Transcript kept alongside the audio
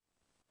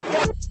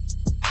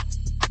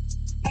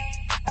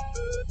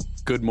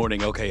Good morning,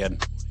 OKN.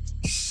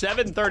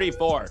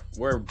 7:34.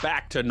 We're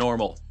back to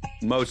normal,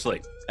 mostly.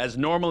 As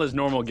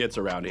normal gets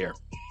around here.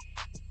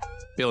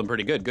 Feeling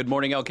pretty good. Good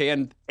morning,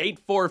 LKN.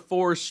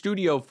 844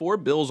 Studio 4,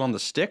 Bills on the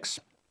Sticks.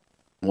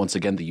 Once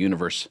again, the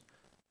universe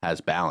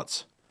has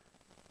balance.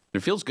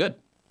 It feels good.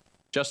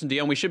 Justin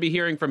Dion, we should be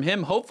hearing from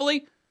him,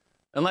 hopefully,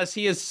 unless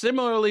he is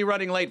similarly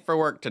running late for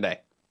work today.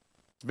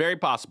 It's very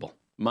possible.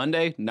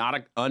 Monday, not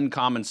an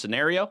uncommon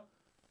scenario.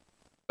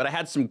 But I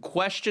had some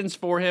questions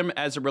for him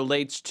as it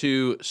relates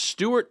to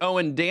Stuart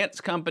Owen Dance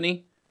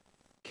Company,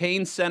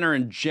 Cain Center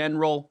in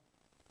general,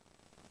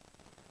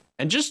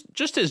 and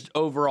just his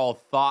overall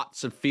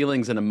thoughts and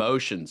feelings and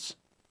emotions.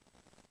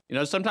 You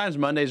know, sometimes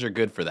Mondays are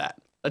good for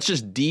that. Let's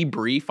just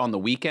debrief on the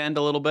weekend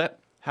a little bit.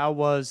 How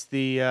was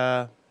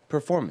the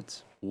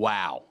performance?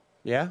 Wow.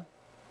 Yeah?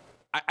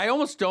 I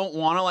almost don't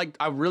want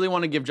to, I really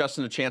want to give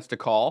Justin a chance to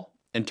call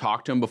and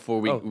talk to him before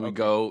we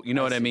go. You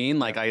know what I mean?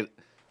 Like,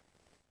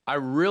 I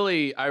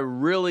really,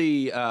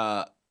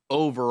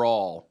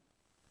 overall,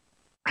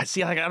 I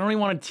don't even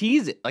want to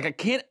tease it. Like, I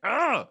can't,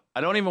 I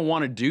don't even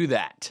want to do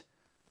that.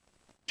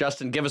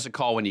 Justin, give us a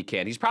call when you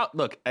can. He's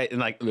probably,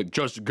 look,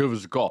 Justin, give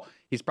us a call.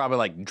 He's probably,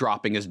 like,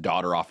 dropping his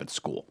daughter off at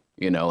school.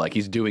 You know, like,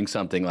 he's doing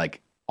something,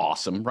 like,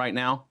 awesome right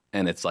now.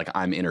 And it's like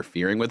I'm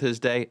interfering with his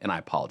day, and I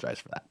apologize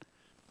for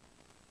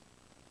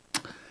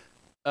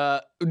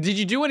that. Did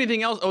you do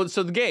anything else? Oh,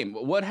 so the game.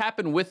 What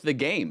happened with the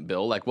game,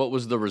 Bill? Like, what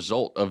was the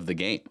result of the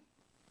game?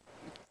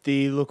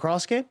 The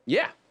lacrosse game?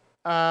 Yeah.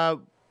 My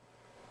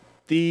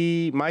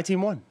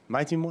team won.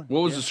 My team won.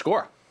 What was the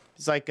score?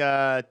 It's like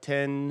 8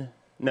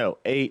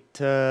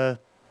 to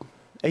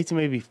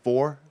maybe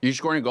 4. Did you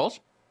score any goals?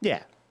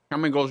 Yeah. How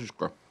many goals did you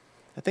score?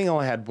 I think I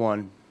only had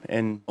one.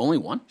 And only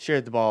one?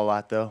 shared the ball a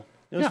lot, though.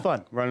 It was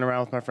fun, running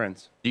around with my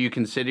friends. Do you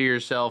consider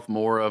yourself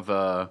more of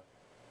a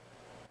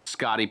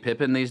Scottie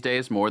Pippen these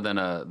days, more than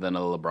a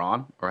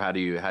LeBron? Or how do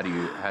you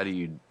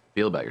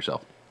feel about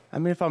yourself? I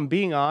mean, if I'm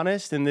being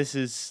honest, and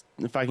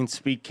if I can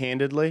speak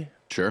candidly.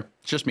 Sure.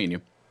 It's just me and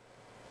you.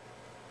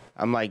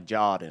 I'm like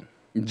Jordan.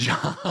 He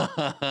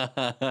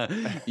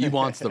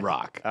wants the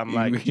rock. I'm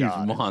like he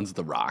Jordan. wants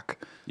the rock.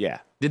 Yeah.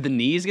 Did the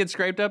knees get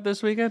scraped up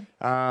this weekend?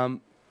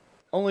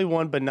 Only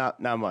one, but not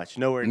much.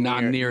 Nowhere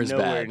near as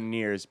bad.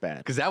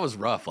 Because that was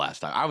rough last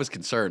time. I was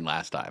concerned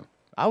last time.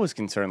 I was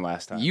concerned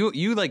last time.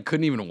 You like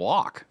couldn't even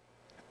walk.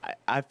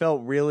 I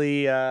felt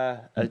really.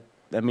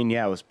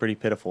 It was pretty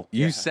pitiful.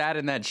 You sat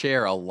in that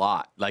chair a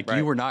lot. Like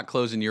you were not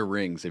closing your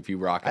rings if you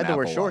rock. I had to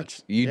wear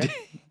shorts. Did.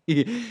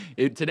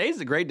 Today's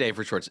a great day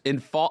for shorts. In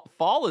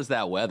fall is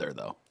that weather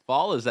though.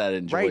 Fall is that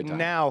enjoy right time.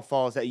 Now.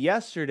 Fall is that.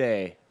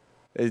 Yesterday,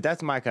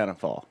 that's my kind of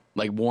fall.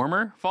 Like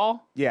warmer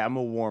fall? Yeah, I'm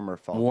a warmer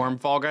fall. Warm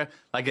fall guy?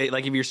 Like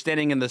if you're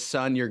standing in the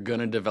sun, you're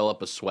going to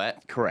develop a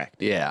sweat? Correct.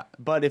 Yeah.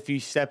 But if you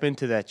step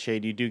into that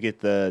shade, you do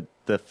get the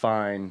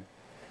fine,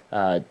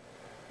 briskness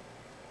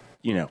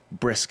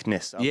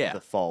of the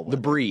fall weather.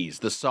 The breeze,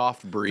 the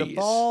soft breeze. The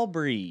fall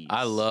breeze.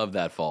 I love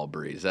that fall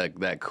breeze.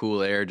 That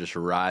cool air just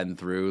riding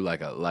through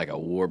like a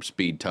warp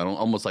speed tunnel,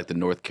 almost like the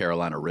North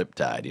Carolina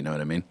Riptide, you know what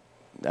I mean?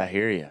 I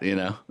hear you. You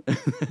know?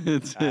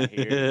 I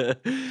hear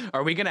you.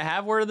 Are we going to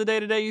have word of the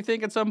day today, you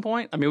think, at some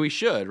point? I mean, we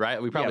should,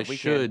 right? We probably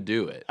should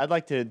do it. I'd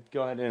like to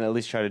go ahead and at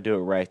least try to do it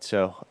right,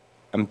 so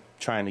I'm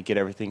trying to get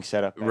everything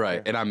set up.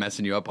 Right, and I'm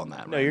messing you up on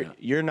that now.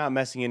 You're not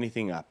messing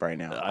anything up right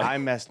now. I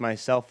messed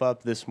myself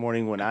up this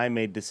morning when I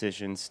made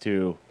decisions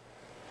to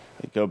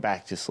go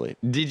back to sleep.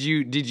 Did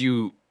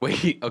you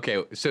wait?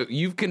 Okay, so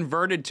you've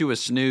converted to a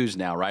snooze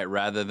now, right?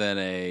 Rather than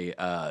a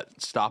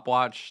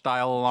stopwatch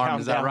style alarm. Countdown.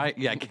 Is that right?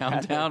 Yeah,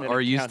 countdown. Or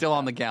are you still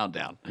on the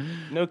countdown?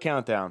 No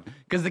countdown.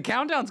 Because the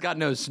countdown's got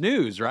no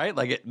snooze, right?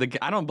 Like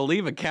I don't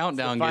believe a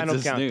countdown gets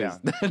a snooze.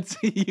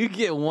 You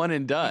get one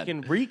and done. You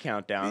can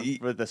recount down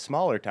for the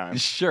smaller time.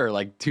 Sure,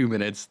 like 2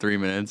 minutes, 3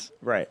 minutes.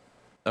 Right.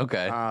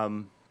 Okay.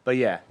 But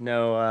yeah,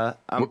 no.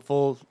 I'm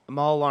all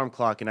alarm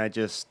clock, and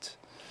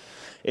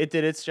it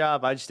did its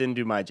job. I just didn't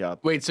do my job.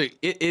 Wait, so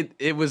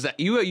it was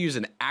you use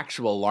an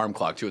actual alarm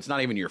clock too? It's not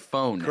even your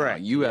phone now.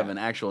 Correct. You have an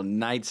actual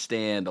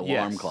nightstand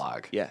alarm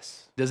clock.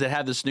 Yes. Does it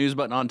have the snooze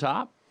button on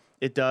top?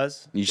 It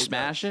does. You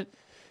smash it?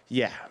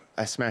 Yeah,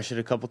 I smashed it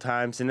a couple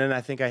times, and then I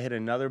think I hit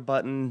another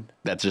button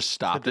that just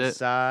stopped to the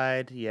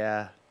side.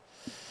 Yeah.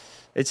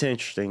 It's an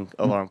interesting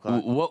alarm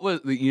clock. What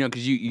was,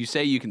 because you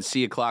say you can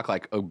see a clock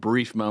like a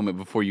brief moment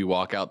before you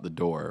walk out the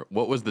door.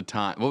 What was the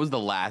time? What was the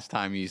last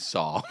time you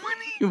saw when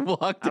you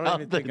walked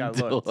out the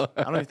door?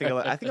 I don't even think I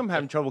looked. I think I'm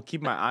having trouble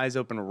keeping my eyes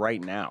open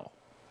right now.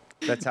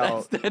 That's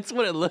how. That's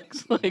what it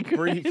looks like.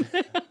 Brief.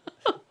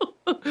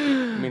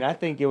 I mean, I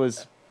think it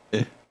was.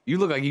 You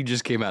look like you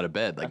just came out of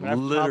bed. Like I've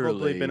literally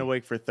probably been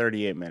awake for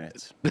 38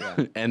 minutes.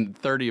 Yeah. And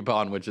 30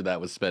 upon which of that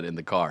was spent in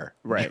the car.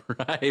 Right.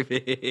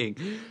 Driving.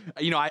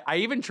 I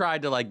even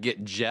tried to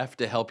get Jeff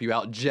to help you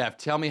out. Jeff,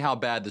 tell me how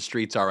bad the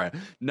streets are. Right?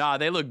 Nah,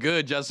 they look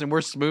good, Justin.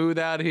 We're smooth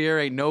out here.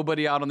 Ain't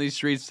nobody out on these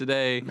streets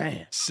today.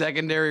 Man.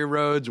 Secondary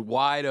roads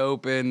wide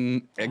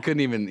open. I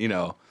couldn't even,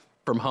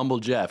 from humble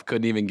Jeff,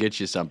 couldn't even get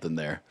you something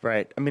there.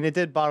 Right. I mean, it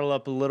did bottle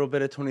up a little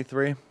bit at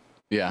 23.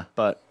 Yeah.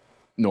 But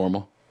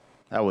normal.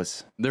 That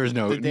was. There's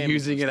no the damage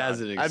using was it as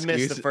done. an I excuse.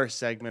 missed the first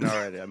segment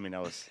already. I mean, I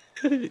was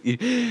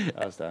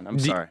done. I'm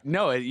sorry.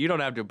 No, you don't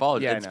have to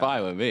apologize. Yeah, I It's know.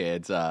 fine with me.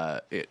 It's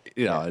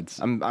it's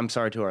I'm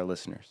sorry to our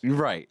listeners.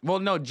 right. Well,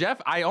 no,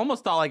 Jeff. I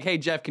almost thought like, hey,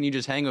 Jeff, can you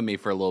just hang with me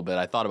for a little bit?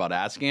 I thought about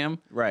asking him,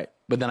 Right.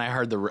 but then I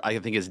heard I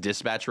think his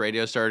dispatch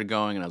radio started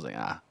going, and I was like,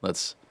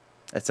 let's.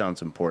 That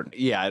sounds important.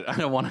 Yeah, I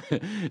don't want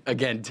to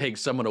again take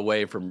someone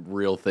away from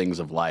real things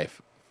of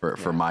life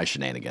for my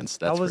shenanigans.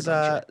 That's How was for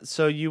darn sure.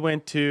 so you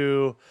went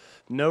to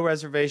no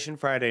reservation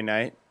Friday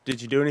night. Did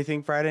you do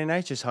anything Friday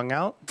night? Just hung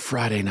out?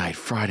 Friday night.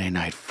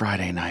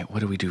 What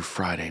do we do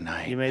Friday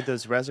night? You made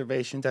those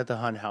reservations at the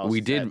Hunt House.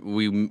 We did.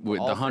 We with the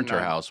All for Hunter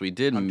nine. House. We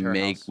did Hunter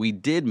make. House. We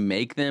did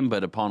make them,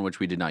 but upon which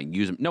we did not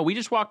use them. No, we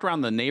just walked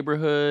around the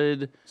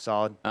neighborhood.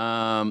 Solid.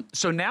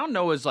 So now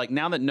Noah's like,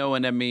 now that Noah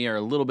and Emmy are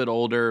a little bit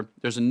older,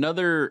 there's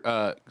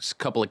another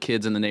couple of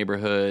kids in the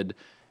neighborhood,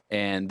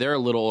 and they're a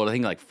little old. I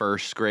think like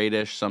first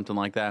grade-ish, something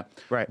like that.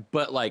 Right.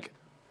 But like.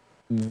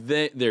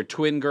 They're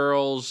twin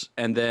girls,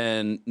 and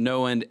then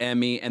Noah and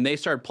Emmy, and they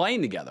started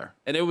playing together.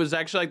 And it was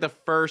actually like the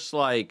first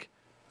like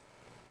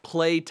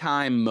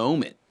playtime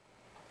moment.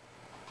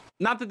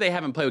 Not that they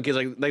haven't played with kids,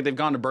 like they've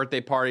gone to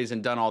birthday parties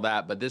and done all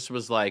that, but this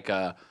was like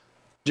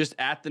just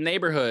at the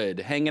neighborhood,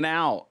 hanging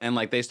out, and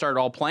like they started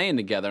all playing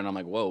together. And I'm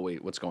like, whoa,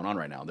 wait, what's going on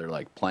right now? They're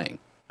like playing.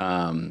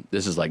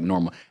 This is like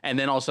normal. And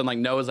then all of a sudden, like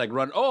Noah's like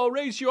run, oh, I'll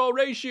race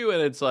you,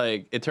 and it's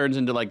like it turns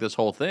into like this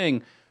whole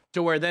thing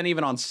to where then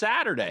even on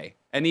Saturday.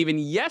 And even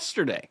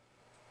yesterday,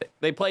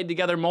 they played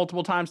together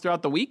multiple times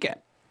throughout the weekend.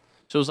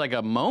 So it was like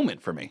a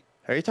moment for me.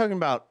 Are you talking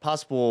about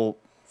possible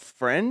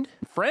friend?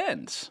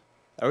 Friends.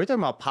 Are we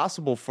talking about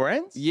possible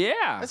friends?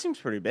 Yeah. That seems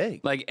pretty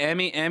big. Like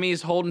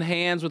Emmy's holding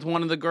hands with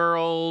one of the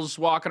girls,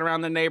 walking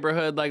around the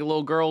neighborhood like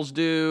little girls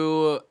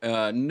do.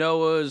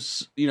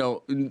 Noah's,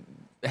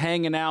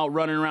 hanging out,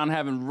 running around,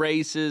 having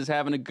races,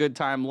 having a good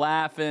time,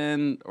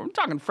 laughing. I'm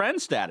talking friend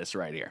status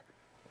right here.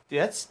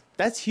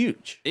 That's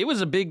huge. It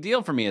was a big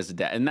deal for me as a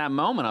dad. In that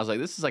moment, I was like,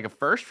 this is like a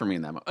first for me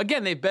in that moment.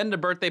 Again, they've been to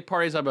birthday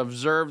parties. I've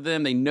observed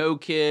them. They know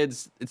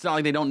kids. It's not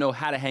like they don't know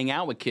how to hang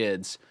out with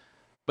kids,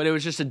 but it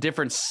was just a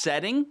different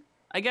setting,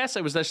 I guess.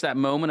 It was just that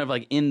moment of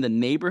like in the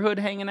neighborhood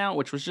hanging out,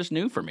 which was just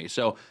new for me.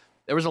 So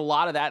there was a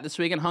lot of that this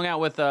weekend. Hung out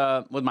with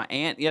my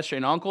aunt yesterday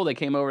and uncle. They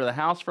came over to the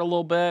house for a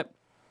little bit.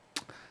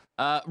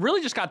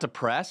 Really just got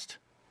depressed.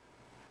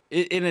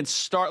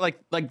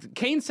 Like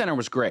Kane Center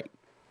was great.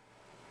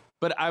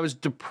 But I was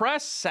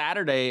depressed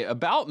Saturday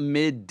about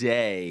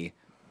midday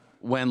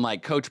when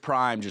like Coach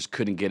Prime just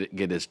couldn't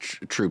get his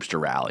troops to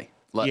rally.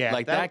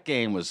 That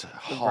game was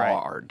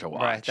hard to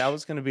watch. Right, that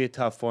was going to be a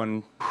tough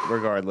one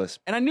regardless.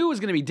 And I knew it was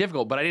going to be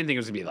difficult, but I didn't think it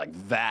was going to be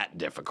like that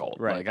difficult.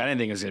 Right. Like I didn't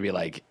think it was going to be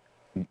like,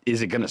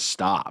 is it going to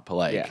stop?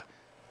 Like, Yeah.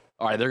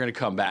 all right, they're going to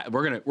come back.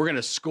 We're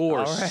gonna score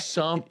All right.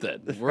 something.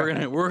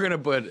 We're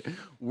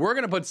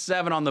gonna put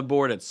 7 on the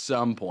board at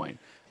some point.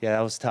 Yeah,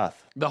 that was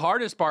tough. The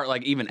hardest part,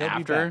 like even They'll be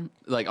after, back.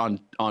 like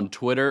on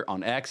Twitter,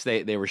 on X,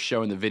 they were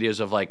showing the videos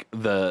of like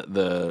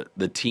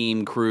the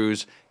team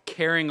crews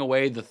carrying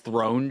away the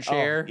throne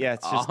chair. yeah,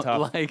 it's just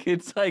tough. Like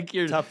it's like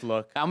you're Tough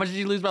look. How much did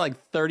you lose by?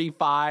 Like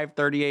 35,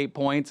 38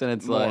 points, and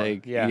it's More,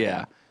 like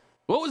yeah.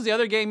 What was the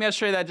other game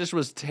yesterday that just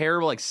was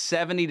terrible? Like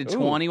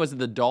 70-20. Was it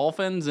the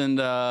Dolphins and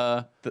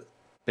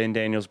Ben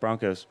Daniels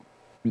Broncos.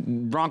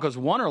 Broncos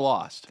won or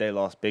lost? They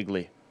lost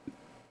bigly.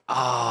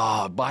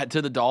 To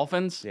the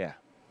Dolphins? Yeah.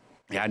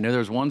 Yeah, I know there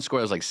was one score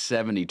that was like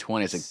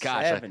 70-20. I said,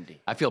 gosh, 70.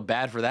 I feel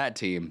bad for that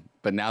team.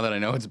 But now that I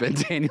know it's Ben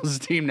Daniels'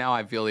 team, now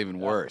I feel even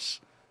worse.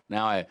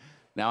 Now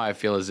I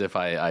feel as if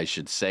I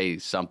should say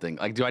something.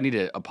 Like, do I need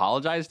to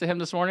apologize to him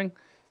this morning?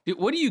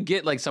 What do you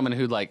get like someone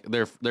who like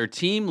their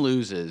team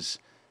loses?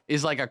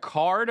 Is like a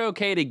card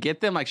okay to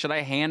get them? Like, should I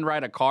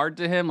handwrite a card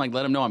to him? Like,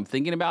 let him know I'm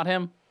thinking about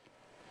him?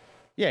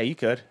 Yeah, you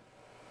could.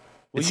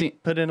 Will you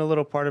put in a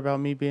little part about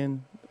me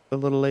being a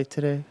little late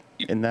today?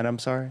 And that I'm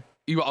sorry?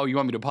 You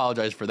want me to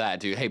apologize for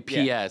that, dude? Hey,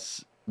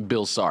 P.S.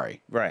 Bill's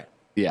sorry. Right.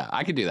 Yeah,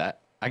 I could do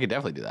that. I could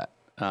definitely do that.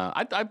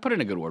 I put in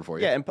a good word for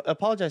you. Yeah, and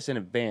apologize in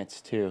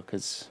advance, too,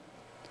 because...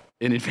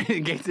 In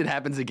case it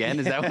happens again,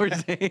 is that what we're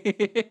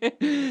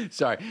saying?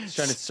 Sorry. Just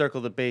trying to circle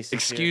the bases.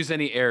 Excuse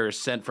any errors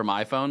sent from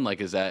iPhone.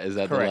 Like, is that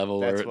the Correct. level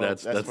That's where where-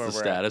 that's that's where the we're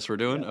status we're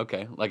doing?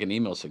 Okay, like an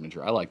email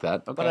signature. I like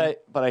that. Okay.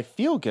 But I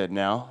feel good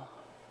now.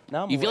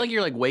 Now I'm You feel awake. like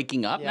you're like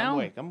waking up Yeah,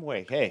 now? I'm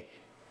awake. Hey.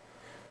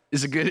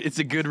 It's a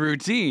good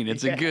routine.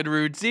 It's a good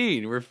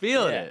routine. We're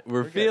feeling Yeah, it.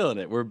 We're good. feeling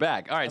it. We're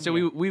back. All right, so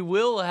we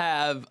will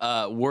have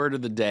word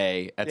of the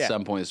day at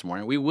some point this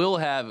morning. We will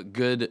have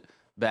good,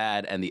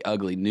 bad, and the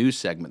ugly news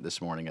segment this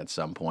morning at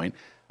some point.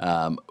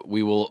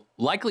 We will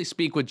likely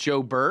speak with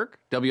Joe Berg,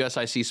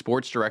 WSIC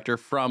sports director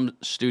from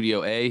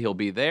Studio A. He'll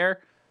be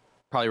there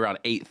probably around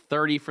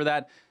 8:30 for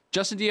that.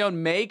 Justin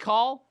Dion may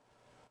call.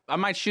 I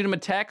might shoot him a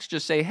text,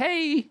 just say,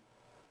 hey,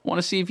 want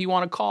to see if you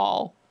want to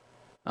call.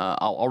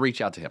 I'll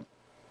reach out to him.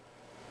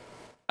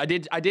 I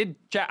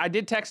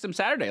did text him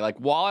Saturday, like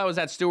while I was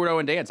at Stuart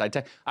Owen Dance.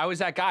 I was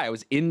that guy. I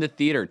was in the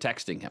theater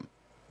texting him.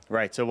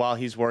 Right, so while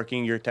he's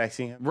working, you're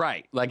texting him?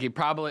 Right, like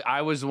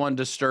I was the one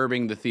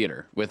disturbing the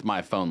theater with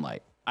my phone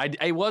light.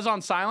 I was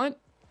on silent,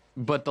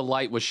 but the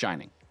light was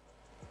shining.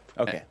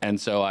 Okay. And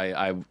so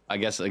I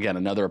guess, again,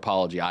 another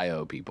apology I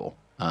owe people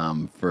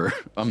for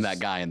I'm that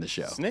guy in the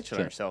show. Snitch on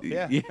yourself,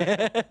 yeah. Yeah,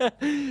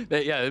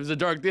 it was a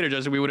dark theater,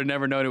 Justin. We would have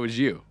never known it was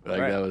you.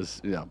 Like Right. that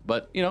was,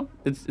 But,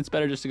 it's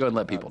better just to go and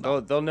let people know.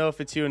 They'll know if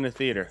it's you in the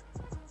theater.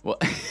 Well,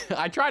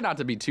 I try not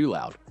to be too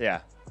loud.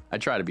 Yeah. I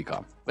try to be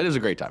calm. But it was a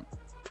great time.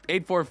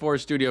 844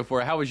 Studio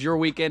 4. How was your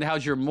weekend?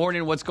 How's your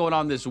morning? What's going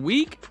on this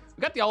week?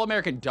 We got the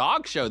All-American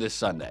Dog Show this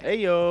Sunday. Hey,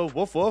 yo.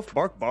 Woof, woof.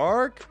 Bark,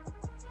 bark.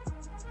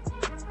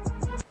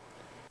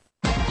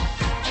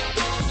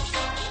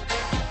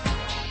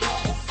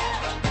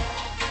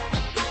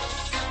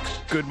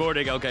 Good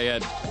morning,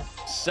 LKN.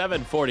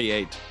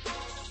 7:48.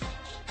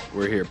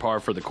 We're here, par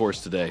for the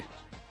course today.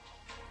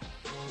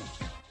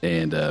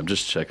 And I'm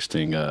just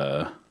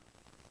texting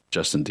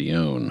Justin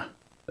Dion,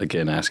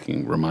 again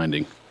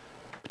reminding,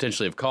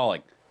 potentially of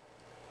calling.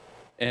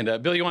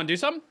 And Bill, you want to do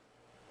something?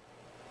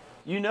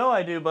 You know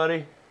I do,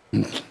 buddy.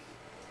 Well,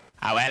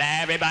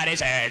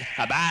 everybody's heard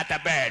about the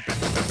bird.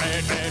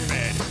 Bird.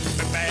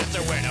 The bird's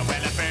a winner.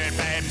 Well, a bird.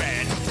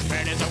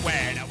 Bird is a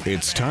winner.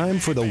 It's time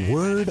for the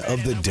word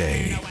of the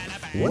day.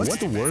 What's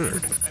the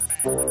word?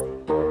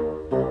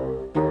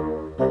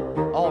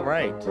 All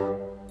right.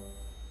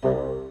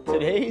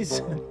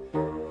 Today's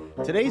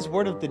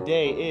word of the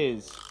day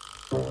is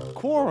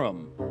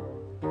quorum.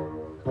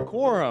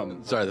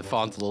 Quorum. Sorry, the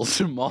font's a little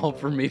small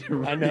for me to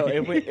read. I know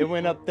it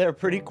went up there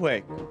pretty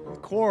quick.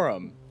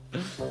 Quorum.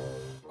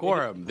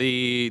 Quorum,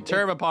 the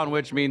term upon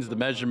which means the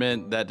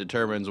measurement that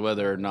determines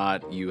whether or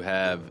not you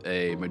have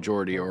a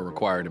majority or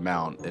required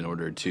amount in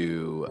order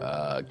to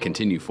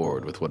continue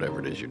forward with whatever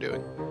it is you're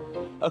doing.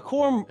 A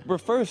quorum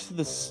refers to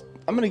this.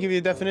 I'm going to give you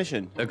a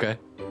definition. Okay.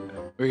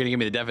 We're going to give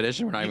me the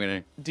definition? We're not even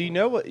going to... Do you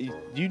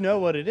know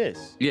what it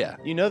is? Yeah.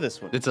 You know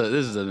this one. This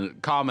is a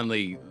common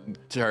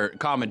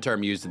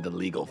term used in the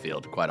legal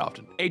field quite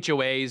often.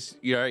 HOAs,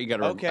 you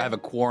got to have a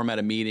quorum at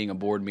a meeting, a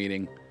board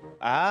meeting.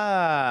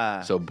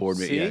 Ah. So board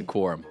meeting, yeah,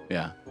 quorum,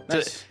 yeah.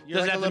 Nice. It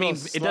doesn't have to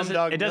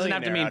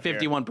mean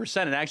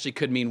 51%. It actually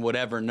could mean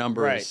whatever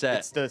number is set.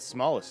 It's the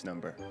smallest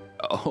number.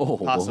 Oh,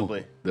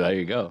 possibly. There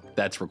you go.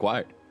 That's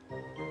required.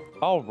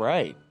 All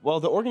right. Well,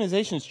 the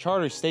organization's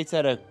charter states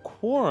that a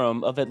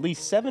quorum of at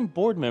least 7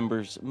 board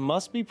members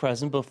must be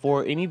present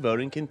before any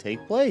voting can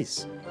take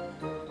place.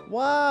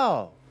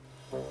 Wow.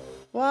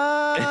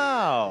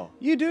 Wow.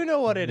 You do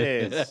know what it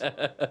is.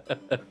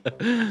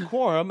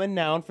 Quorum, a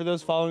noun for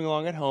those following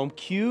along at home.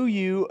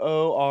 Quorum.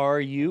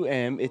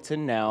 It's a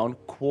noun.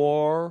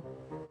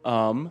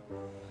 Quorum.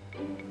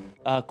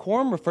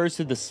 Quorum refers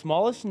to the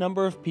smallest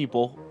number of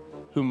people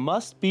who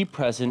must be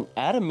present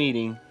at a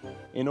meeting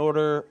in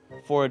order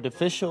for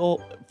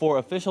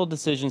official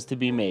decisions to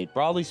be made.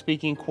 Broadly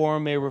speaking,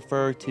 quorum may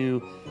refer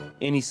to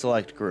any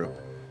select group.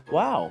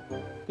 Wow.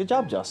 Good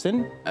job,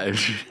 Justin. I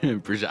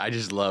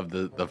just love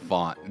the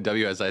font.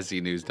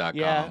 WSICnews.com.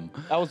 Yeah,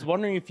 I was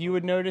wondering if you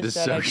would notice the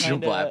that. social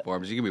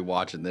platforms. You can be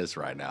watching this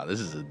right now. This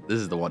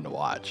is the one to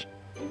watch.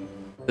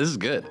 This is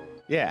good.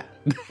 Yeah.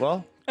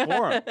 Well,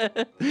 quorum.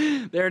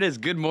 There it is.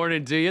 Good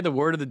morning to you. The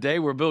word of the day,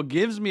 where Bill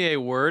gives me a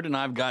word and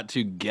I've got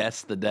to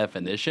guess the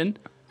definition.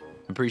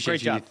 Appreciate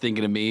Great you job.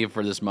 thinking of me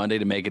for this Monday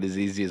to make it as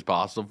easy as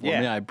possible for me.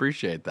 I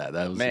appreciate that.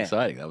 That was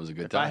exciting. That was a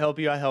good time. If I help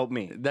you, I help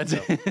me. That's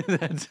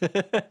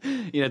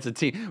it's a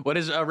team. What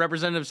does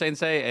Representative Sain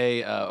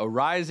say? A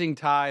rising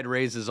tide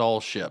raises all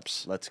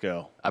ships. Let's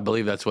go. I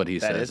believe that's what he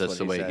says. That's what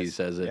the he way says. he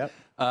says it.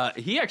 Yep.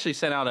 He actually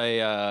sent out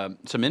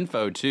some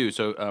info too.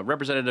 So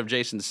Representative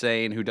Jason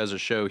Sain, who does a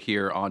show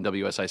here on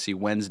WSIC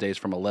Wednesdays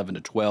from 11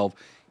 to 12,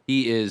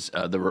 he is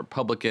the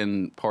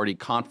Republican Party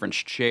conference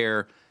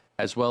chair,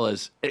 as well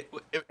as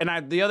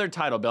the other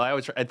title, Bill.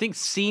 I think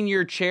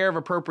senior chair of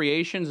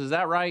appropriations. Is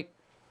that right?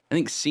 I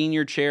think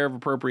senior chair of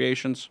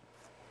appropriations.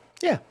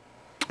 Yeah.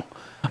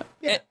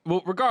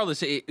 Well,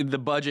 regardless, the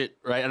budget,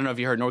 right? I don't know if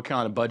you heard, North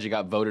Carolina budget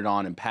got voted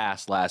on and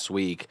passed last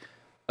week.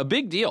 A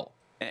big deal.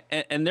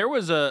 And there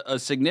was a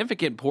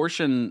significant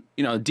portion,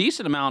 a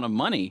decent amount of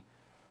money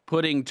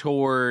putting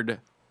toward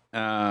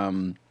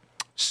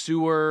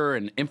sewer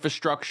and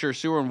infrastructure,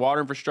 sewer and water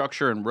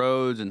infrastructure and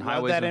roads and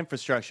highways. Love that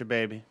infrastructure,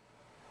 baby.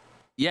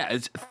 Yeah,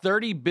 it's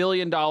 $30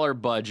 billion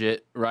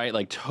budget, right?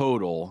 Like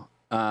total.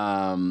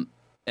 And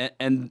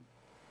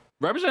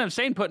Representative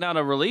Sain putting out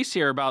a release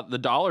here about the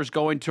dollars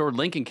going toward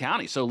Lincoln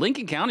County. So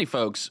Lincoln County,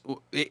 folks,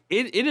 it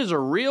is a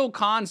real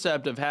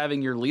concept of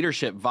having your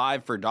leadership vie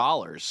for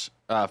dollars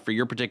for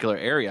your particular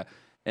area.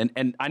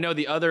 And I know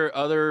the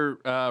other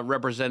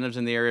representatives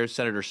in the area,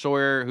 Senator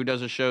Sawyer, who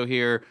does a show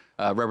here,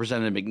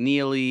 Representative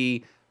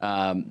McNeely,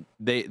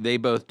 they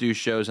both do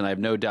shows, and I have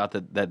no doubt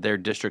that their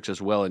districts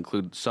as well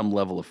include some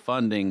level of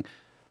funding.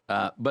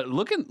 But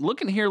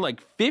looking here,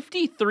 like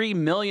 $53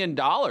 million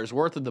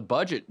worth of the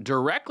budget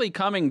directly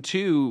coming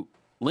to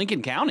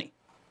Lincoln County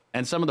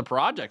and some of the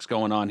projects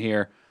going on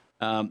here.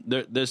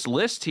 This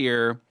list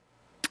here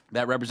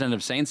that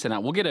Representative Sain sent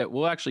out,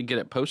 we'll actually get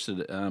it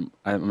posted.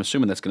 I'm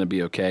assuming that's going to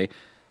be okay.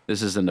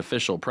 This is an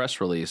official press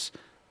release.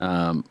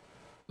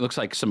 looks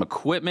like some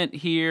equipment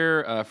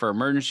here for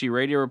emergency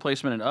radio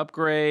replacement and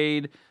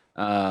upgrade.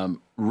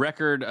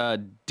 Record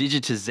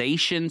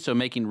digitization, so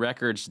making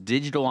records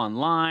digital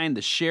online.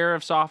 The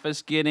sheriff's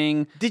office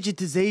getting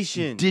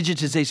Digitization.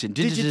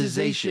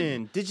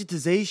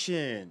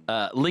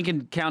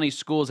 Lincoln County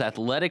Schools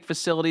athletic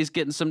facilities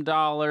getting some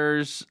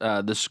dollars.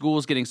 The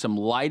school's getting some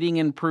lighting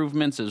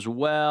improvements as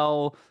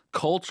well.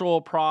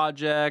 Cultural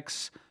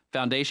projects,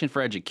 Foundation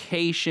for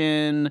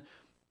Education,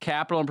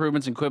 capital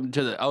improvements and equipment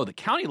to the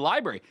county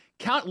library.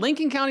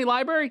 Lincoln County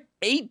Library,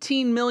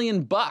 $18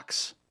 million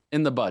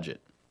in the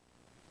budget.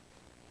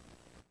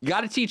 You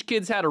got to teach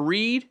kids how to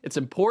read. It's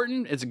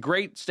important. It's a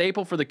great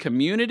staple for the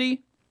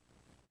community.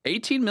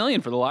 $18 million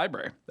for the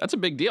library. That's a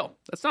big deal.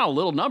 That's not a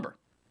little number.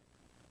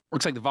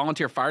 Looks like the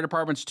volunteer fire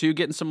departments, too,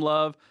 getting some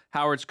love.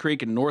 Howards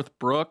Creek and North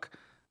Brook.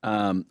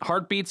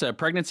 Heartbeats, a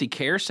pregnancy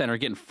care center,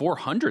 getting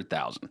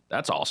 $400,000.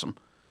 That's awesome.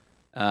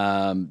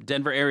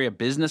 Denver Area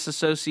Business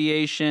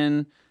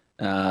Association,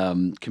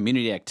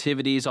 community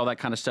activities, all that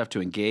kind of stuff to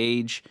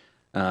engage.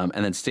 And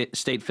then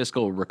State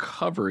Fiscal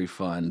Recovery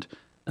Fund.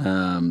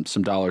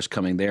 Some dollars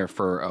coming there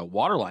for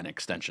water line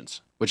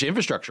extensions, which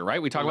infrastructure, right?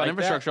 We talk about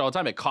infrastructure all the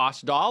time. It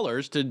costs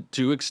dollars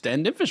to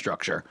extend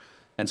infrastructure.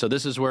 And so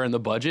this is where in the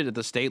budget at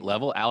the state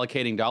level,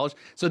 allocating dollars.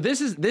 So this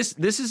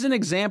is an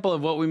example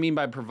of what we mean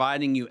by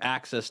providing you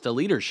access to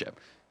leadership.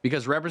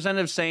 Because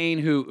Representative Sain,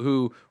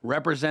 who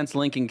represents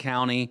Lincoln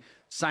County,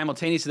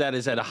 simultaneous to that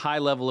is at a high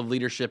level of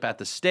leadership at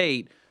the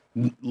state,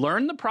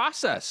 learn the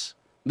process.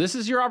 This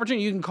is your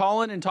opportunity. You can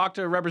call in and talk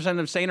to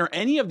Representative Sain or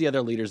any of the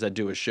other leaders that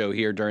do a show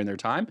here during their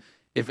time.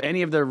 If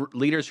any of the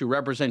leaders who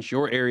represent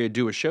your area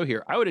do a show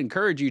here, I would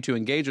encourage you to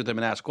engage with them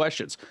and ask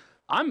questions.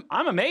 I'm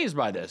amazed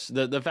by this,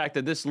 the fact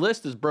that this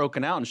list is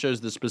broken out and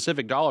shows the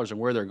specific dollars and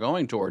where they're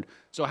going toward.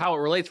 So how it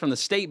relates from the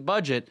state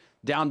budget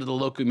down to the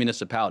local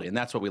municipality, and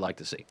that's what we like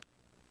to see.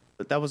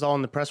 But that was all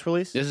in the press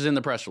release? This is in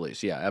the press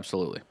release, yeah,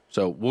 absolutely.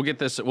 So we'll get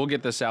this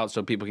out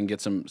so people can get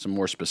some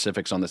more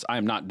specifics on this. I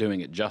am not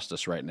doing it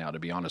justice right now, to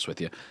be honest with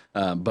you,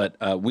 but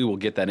we will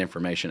get that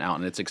information out,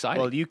 and it's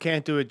exciting. Well, you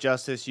can't do it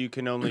justice. You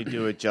can only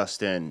do it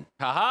Justin.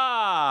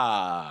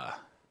 Ha-ha!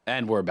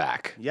 And we're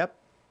back. Yep.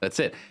 That's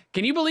it.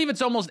 Can you believe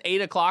it's almost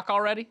 8 o'clock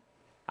already?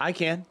 I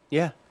can,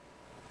 yeah.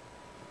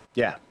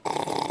 Yeah.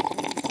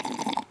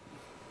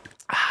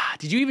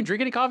 Did you even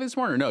drink any coffee this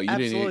morning? Or no, you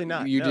Absolutely didn't.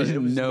 not. You no,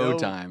 didn't. No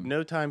time.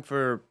 No time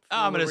for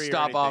I'm going to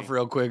stop off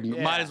real quick.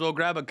 Yeah. Might as well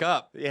grab a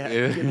cup.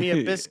 Yeah, give me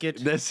a biscuit.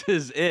 This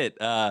is it.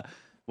 Well,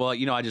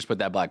 I just put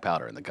that black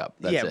powder in the cup.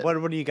 That's it.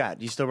 What do you got?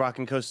 You still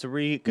rocking Costa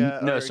Rica?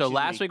 No, so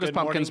last week was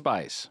pumpkin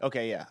spice.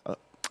 Okay, yeah.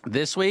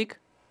 This week,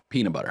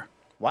 peanut butter.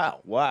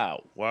 Wow.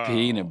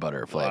 Peanut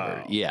butter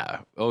flavor. Wow. Yeah.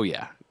 Oh,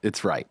 yeah.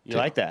 It's right. You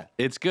like that?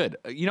 It's good.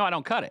 I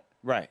don't cut it.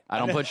 Right. I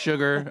don't put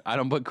sugar. I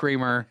don't put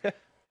creamer.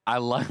 I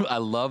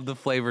love the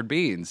flavored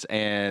beans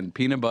and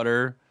peanut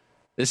butter.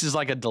 This is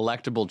like a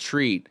delectable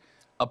treat,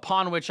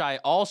 upon which I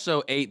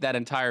also ate that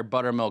entire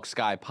buttermilk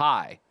sky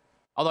pie.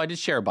 Although I did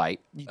share a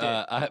bite, you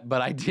did.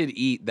 but I did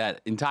eat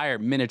that entire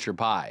miniature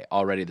pie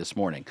already this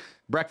morning.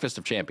 Breakfast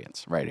of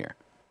champions right here.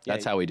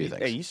 That's how we do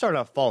things. Hey, you start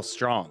off fall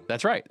strong.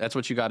 That's right. That's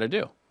what you got to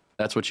do.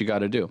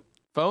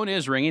 Phone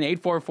is ringing,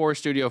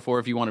 844-STUDIO-4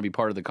 if you want to be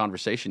part of the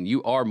conversation.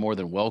 You are more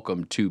than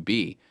welcome to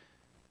be.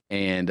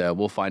 And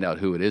we'll find out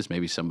who it is.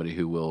 Maybe somebody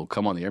who will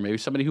come on the air. Maybe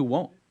somebody who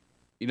won't.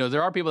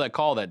 There are people that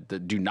call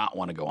that do not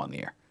want to go on the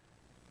air.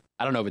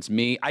 I don't know if it's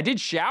me. I did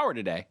shower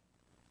today.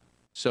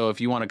 So if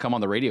you want to come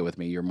on the radio with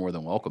me, you're more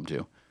than welcome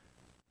to.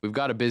 We've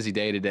got a busy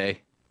day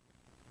today.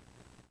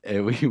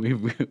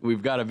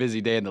 We've got a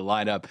busy day in the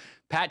lineup.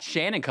 Pat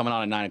Shannon coming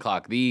on at 9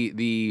 o'clock.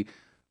 The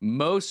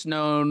most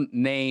known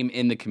name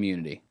in the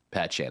community,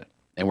 Pat Shannon.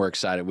 And we're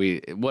excited.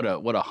 What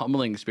a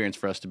humbling experience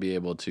for us to be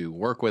able to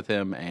work with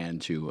him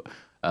and to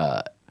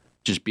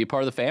just be a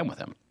part of the fam with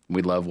him.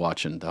 We love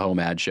watching the Home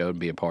Ad Show and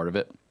be a part of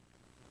it.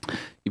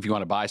 If you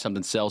want to buy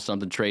something, sell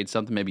something, trade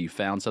something, maybe you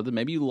found something,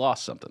 maybe you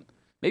lost something.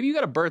 Maybe you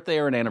got a birthday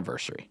or an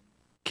anniversary.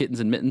 Kittens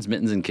and mittens,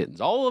 mittens and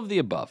kittens. All of the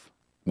above.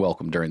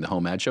 Welcome during the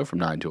Home Ad Show from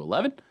 9 to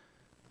 11.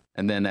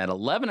 And then at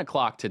 11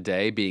 o'clock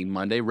today, being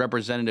Monday,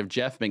 Representative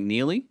Jeff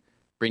McNeely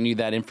bringing you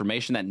that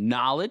information, that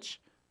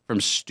knowledge from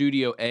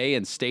Studio A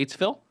in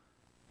Statesville.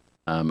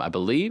 I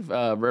believe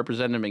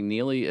Representative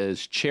McNeely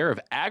is chair of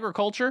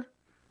agriculture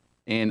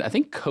and I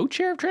think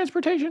co-chair of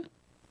transportation.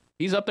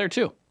 He's up there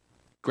too.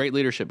 Great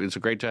leadership. It's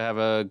great to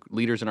have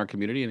leaders in our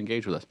community and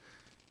engage with us.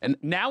 And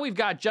now we've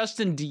got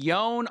Justin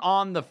Dion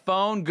on the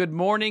phone. Good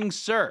morning,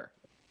 sir.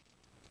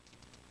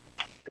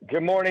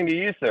 Good morning to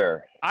you,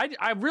 sir.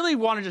 I really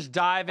want to just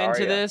dive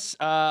into this.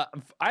 I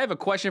have a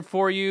question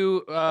for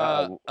you.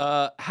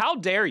 How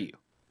dare you?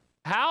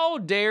 How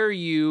dare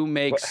you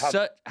make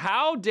such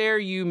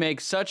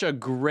a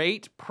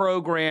great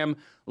program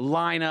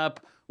lineup,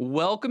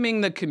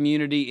 welcoming the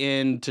community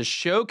in to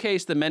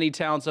showcase the many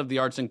talents of the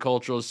arts and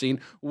cultural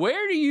scene?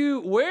 Where do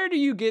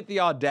you get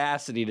the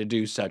audacity to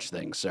do such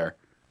things, sir?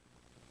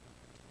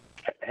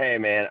 Hey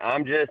man,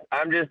 I'm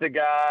just a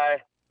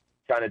guy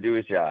trying to do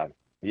his job,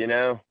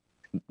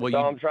 Well,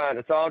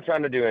 That's all I'm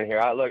trying to do in here.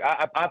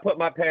 I put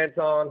my pants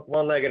on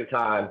one leg at a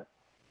time,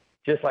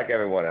 just like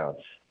everyone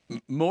else.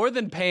 more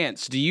than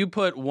pants, do you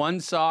put one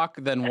sock,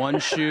 then one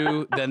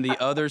shoe, then the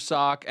other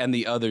sock, and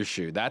the other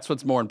shoe? That's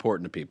what's more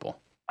important to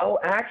people. Oh,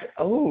 actually,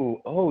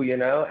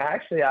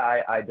 actually,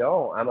 I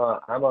don't.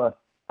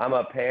 I'm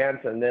a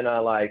pants, and then I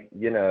like,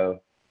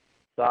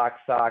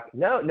 sock.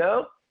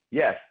 No.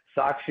 Yes,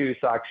 sock, shoe.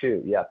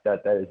 Yep,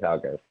 that is how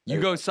it goes. You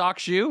go sock,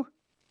 shoe?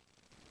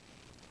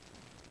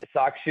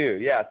 Sock, shoe.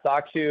 Yeah,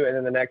 sock, shoe, and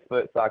then the next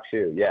foot, sock,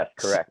 shoe. Yes,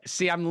 correct.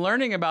 See, I'm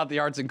learning about the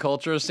arts and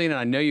culture scene, and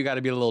I know you got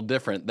to be a little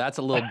different. That's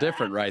a little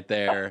different right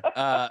there.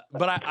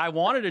 But I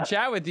wanted to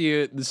chat with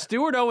you. The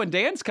Stuart Owen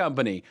Dance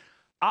Company.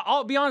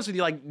 I'll be honest with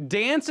you. Like,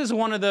 dance is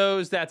one of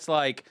those that's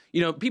like,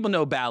 people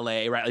know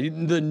ballet, right?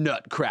 Like the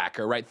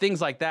Nutcracker, right?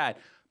 Things like that.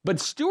 But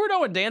Stuart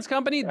Owen Dance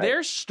Company, right,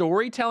 their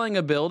storytelling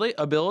ability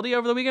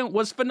over the weekend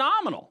was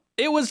phenomenal.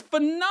 It was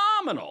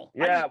phenomenal.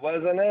 Yeah,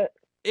 wasn't it?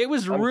 It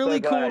was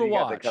really cool to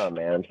watch. Got to come,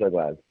 man. I'm so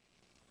glad.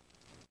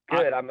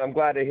 Good. I'm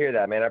glad to hear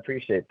that, man. I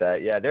appreciate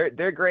that. Yeah,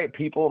 they're great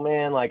people,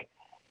 man. Like,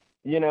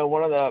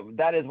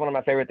 that is one of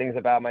my favorite things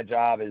about my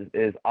job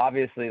is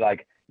obviously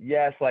like,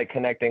 yes, like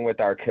connecting with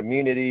our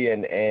community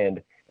and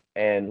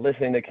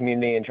listening to the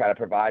community and try to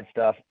provide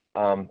stuff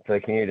for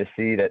the community to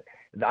see that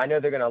I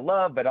know they're going to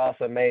love, but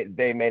also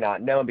they may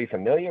not know and be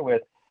familiar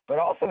with. But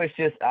also it's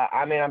just,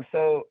 I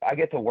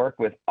get to work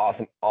with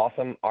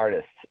awesome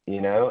artists,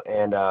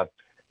 and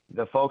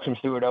the folks from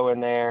Stuart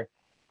Owen there,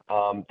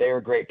 they were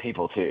great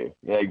people too,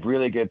 like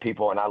really good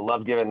people. And I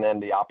love giving them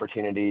the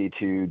opportunity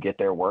to get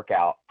their work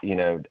out,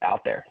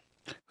 out there.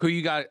 Who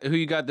you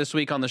got this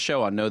week on the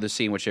show on Know the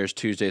Scene, which airs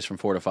Tuesdays from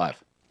 4 to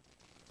 5?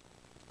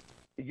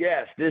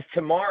 Yes,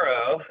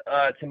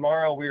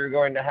 tomorrow we are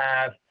going to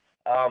have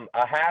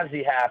a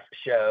halvesy half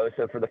show.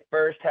 So for the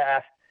first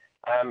half,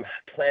 I'm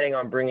planning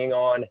on bringing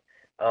on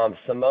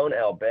Simone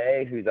L.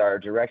 Bay, who's our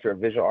Director of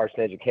Visual Arts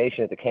and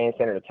Education at the Kane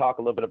Center, to talk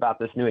a little bit about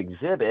this new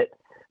exhibit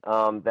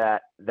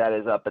that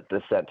is up at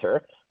the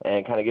center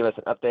and kind of give us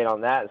an update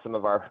on that and some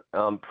of our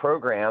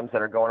programs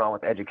that are going on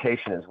with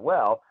education as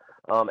well.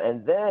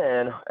 And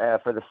then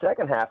for the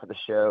second half of the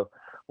show,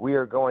 we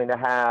are going to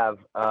have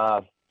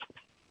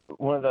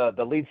one of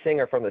the lead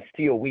singer from the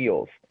Steel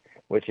Wheels,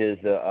 which is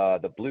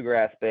the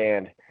bluegrass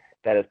band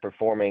that is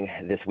performing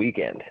this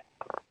weekend.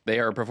 They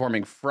are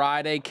performing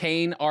Friday,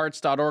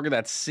 cainarts.org.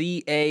 That's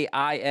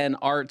CAIN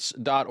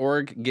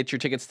arts.org. Get your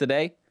tickets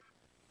today.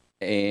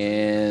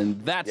 And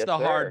that's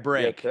hard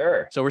break. Yes,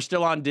 sir. So we're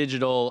still on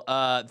digital.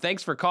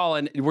 Thanks for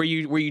calling. Were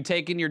you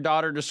taking your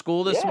daughter to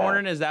school this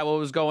morning? Is that what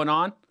was going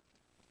on?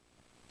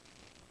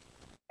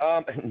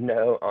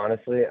 No,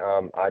 honestly,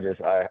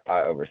 I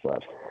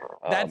overslept.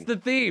 That's the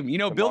theme.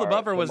 Bill the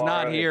Buffer was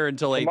not here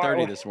until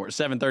 8:30 this morning,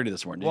 7:30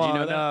 this morning. Did you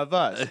know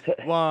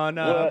that? One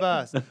of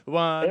us.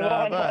 Well,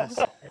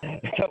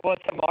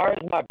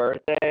 tomorrow's my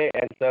birthday,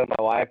 and so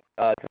my wife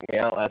took me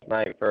out last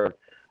night for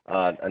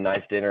a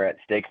nice dinner at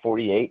Steak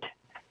 48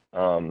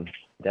 down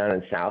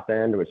in South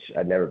End, which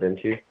I'd never been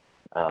to.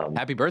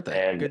 Happy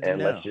birthday! And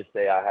let's just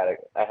say I had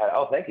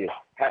oh, thank you.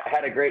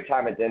 Had a great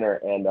time at dinner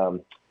and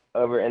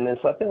then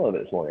slept in a little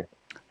bit this morning.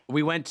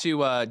 We went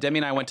to Demi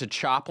and I went to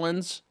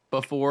Choplin's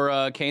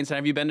before Kane Center.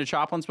 Have you been to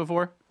Choplin's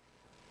before?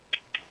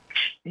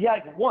 Yeah,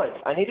 once.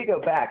 I need to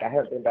go back. I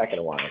haven't been back in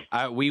a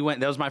while. We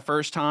went. That was my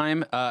first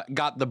time.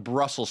 Got the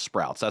Brussels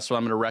sprouts. That's what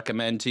I'm going to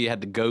recommend to you.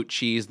 Had the goat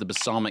cheese, the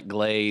balsamic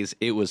glaze.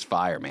 It was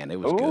fire, man. It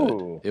was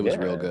good. It was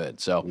real good.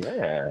 So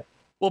yeah.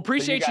 Well,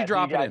 appreciate you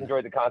dropping in. You guys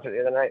enjoyed the concert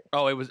the other night?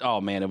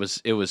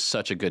 It was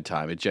such a good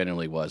time. It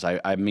genuinely was.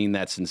 I mean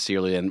that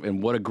sincerely.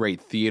 And what a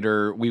great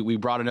theater. We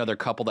brought another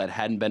couple that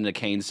hadn't been to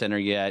Kane Center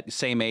yet,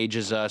 same age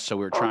as us. So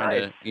we were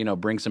trying to,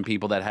 bring some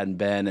people that hadn't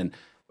been. And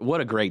what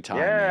a great time.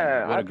 Yeah,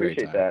 man. What I a great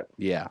appreciate time. that.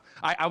 Yeah.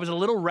 I was a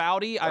little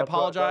rowdy. I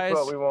apologize.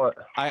 That's what we want.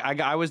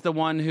 I was the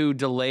one who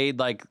delayed,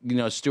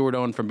 Stuart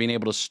Owen from being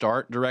able to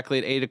start directly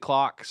at 8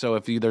 o'clock. So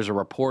if there's a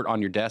report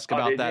on your desk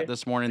about that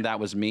this morning, that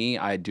was me.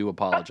 I do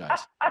apologize.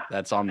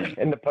 That's on me.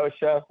 In the post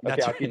show?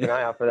 Okay, I'll keep an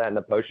eye out for that in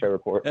the post show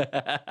report.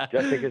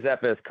 Justin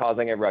Gazeppa is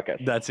causing a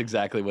ruckus. That's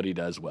exactly what he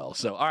does well.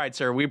 So, all right,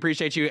 sir, we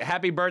appreciate you.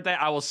 Happy birthday.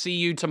 I will see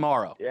you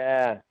tomorrow.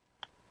 Yeah.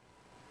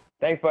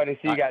 Thanks, buddy.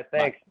 See you guys.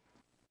 Thanks.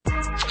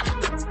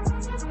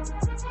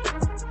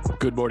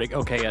 Good morning.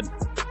 Okay, Ed.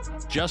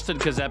 Justin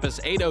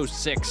Kazepis,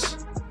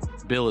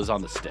 8:06. Bill is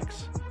on the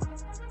sticks.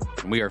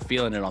 And we are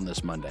feeling it on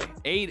this Monday.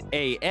 8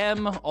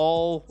 a.m.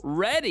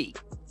 already.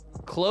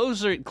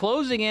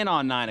 Closing in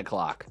on 9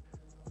 o'clock.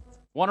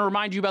 Want to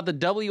remind you about the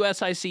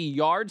WSIC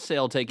yard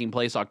sale taking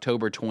place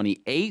October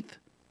 28th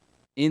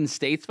in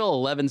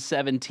Statesville,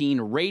 1117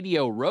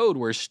 Radio Road,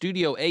 where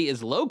Studio A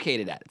is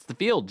located at. It's the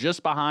field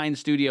just behind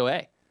Studio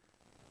A.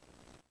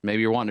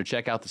 Maybe you're wanting to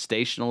check out the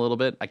station a little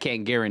bit. I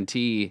can't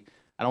guarantee.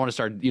 I don't want to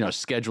start,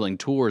 scheduling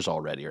tours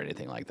already or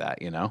anything like that,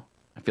 I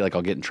feel like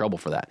I'll get in trouble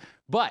for that.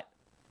 But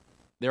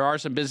there are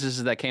some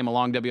businesses that came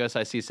along.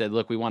 WSIC said,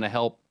 look, we want to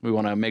help. We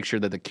want to make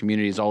sure that the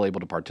community is all able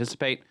to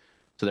participate.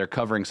 So they're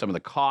covering some of the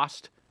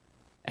cost.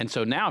 And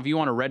so now if you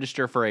want to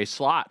register for a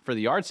slot for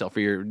the yard sale for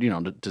your,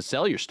 to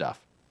sell your stuff,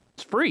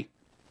 it's free.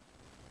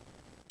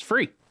 It's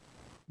free.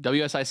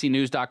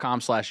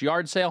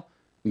 WSICnews.com/yard sale.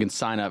 You can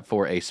sign up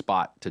for a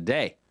spot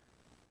today.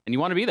 And you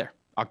want to be there.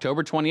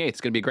 October 28th.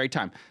 It's going to be a great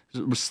time.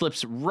 It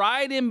slips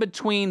right in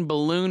between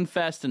Balloon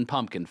Fest and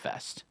Pumpkin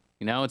Fest.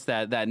 It's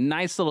that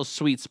nice little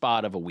sweet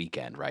spot of a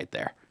weekend right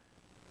there.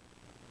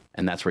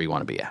 And that's where you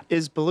want to be at.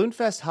 Is Balloon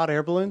Fest hot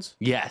air balloons?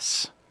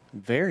 Yes.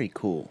 Very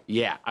cool.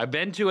 Yeah. I've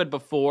been to it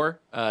before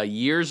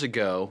years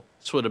ago.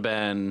 This would have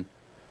been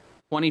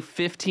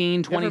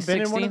 2015, 2016.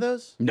 Ever been in one of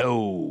those?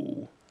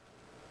 No.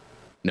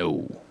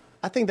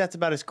 I think that's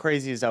about as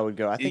crazy as I would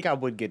go. I think I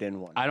would get in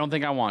one. I don't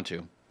think I want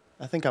to.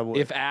 I think I would.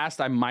 If asked,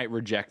 I might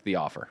reject the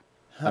offer.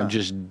 I'm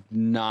just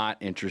not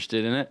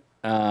interested in it.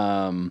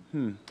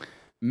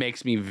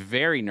 Makes me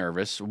very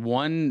nervous.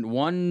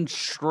 One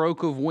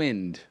stroke of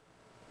wind,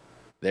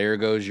 there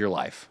goes your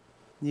life.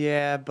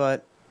 Yeah,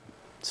 but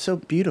so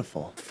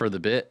beautiful. For the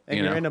bit. And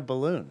you're in a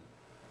balloon.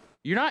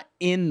 You're not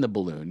in the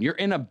balloon. You're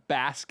in a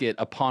basket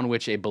upon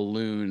which a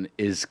balloon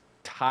is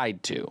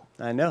tied to.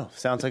 I know.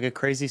 Sounds like a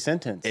crazy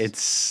sentence. It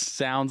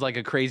sounds like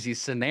a crazy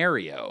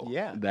scenario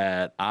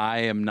that I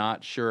am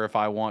not sure if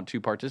I want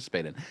to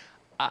participate in.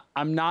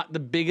 I'm not the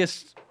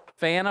biggest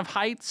fan of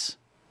heights.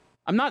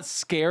 I'm not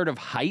scared of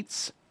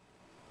heights.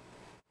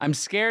 I'm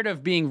scared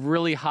of being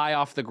really high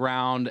off the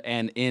ground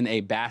and in a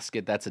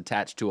basket that's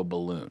attached to a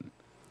balloon.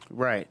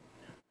 Right.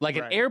 Like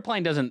an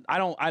airplane doesn't.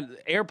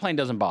 Airplane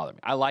doesn't bother me.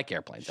 I like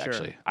airplanes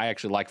actually. I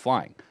actually like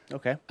flying.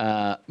 Okay.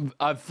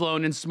 I've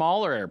flown in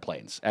smaller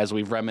airplanes as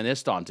we've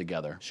reminisced on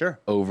together. Sure.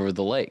 Over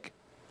the lake.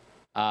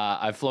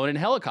 I've flown in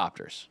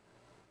helicopters.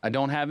 I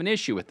don't have an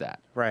issue with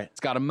that. Right. It's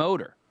got a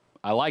motor.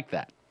 I like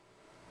that.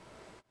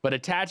 But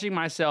attaching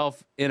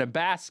myself in a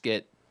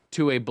basket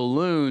to a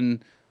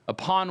balloon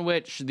upon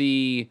which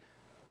the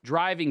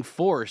driving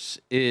force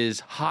is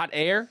hot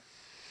air,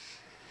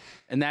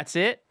 and that's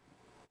it.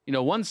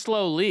 One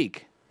slow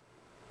leak.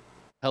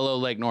 Hello,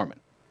 Lake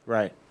Norman.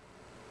 Right.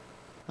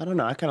 I don't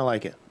know. I kind of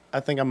like it. I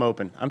think I'm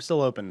open. I'm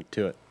still open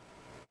to it.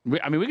 We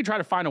could try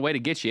to find a way to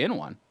get you in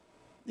one.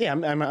 Yeah,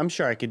 I'm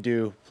sure I could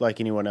do like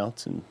anyone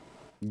else and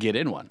get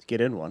in one.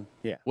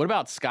 Yeah. What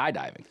about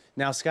skydiving?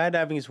 Now,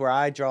 skydiving is where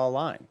I draw a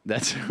line.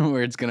 That's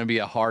where it's going to be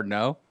a hard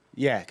no?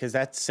 Yeah, because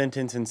that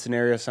sentence and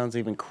scenario sounds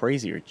even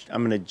crazier.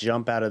 I'm going to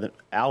jump out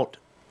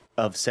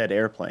of said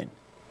airplane.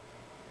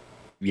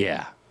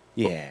 Yeah.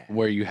 Yeah.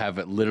 Where you have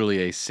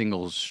literally a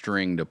single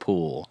string to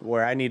pull.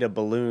 Where I need a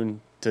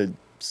balloon to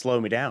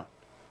slow me down.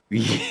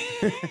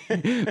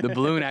 The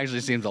balloon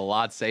actually seems a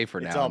lot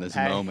safer now in this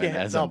moment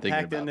as I'm thinking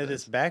about packed into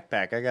this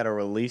backpack. I got to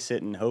release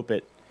it and hope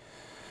it.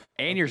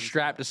 And you're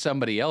strapped to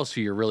somebody else who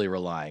you're really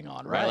relying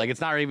on, right? Like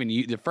it's not even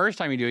you. The first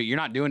time you do it, you're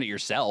not doing it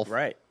yourself.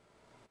 Right.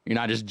 You're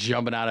not just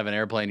jumping out of an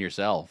airplane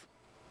yourself.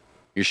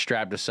 You're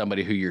strapped to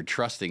somebody who you're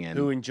trusting in.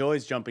 Who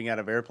enjoys jumping out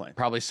of airplanes.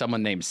 Probably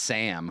someone named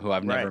Sam who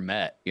I've never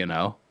met,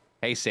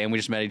 Hey, Sam, we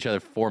just met each other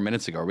 4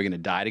 minutes ago. Are we going to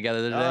die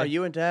together today? Oh,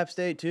 you went to App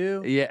State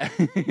too? Yeah.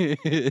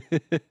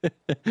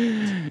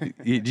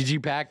 Did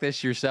you pack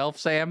this yourself,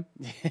 Sam?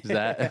 Is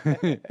that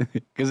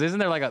because isn't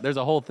there there's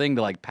a whole thing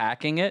to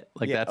packing it?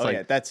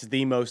 That's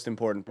the most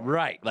important part.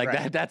 Right.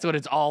 That's what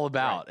it's all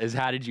about is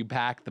how did you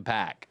pack the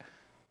pack?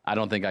 I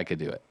don't think I could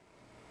do it.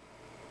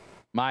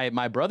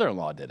 My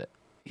brother-in-law did it.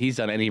 He's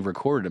done it and he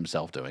recorded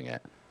himself doing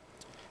it.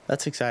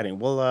 That's exciting.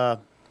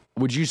 Well,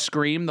 would you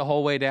scream the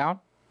whole way down?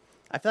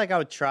 I feel like I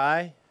would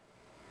try,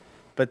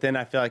 but then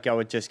I feel like I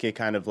would just get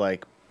kind of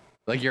like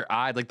your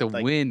eye, the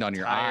wind on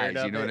your eyes.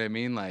 You know what I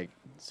mean?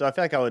 So I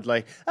feel like I would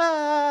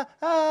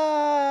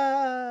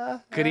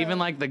Could even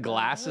the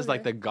glasses,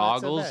 the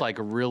goggles,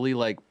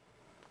 really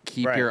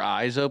keep your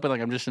eyes open.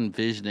 I'm just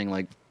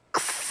envisioning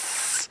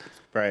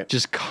right,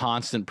 just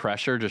constant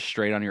pressure, just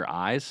straight on your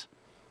eyes.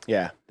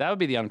 Yeah, that would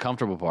be the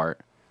uncomfortable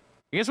part.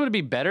 I guess would it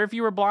be better if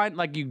you were blind,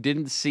 you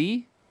didn't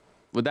see?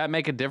 Would that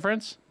make a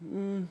difference?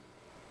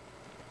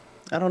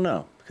 I don't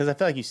know, because I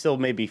feel like you still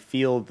maybe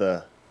feel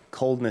the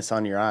coldness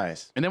on your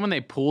eyes. And then when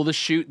they pull the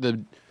chute,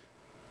 the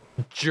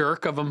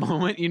jerk of a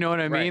moment, you know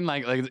what I mean?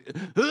 That's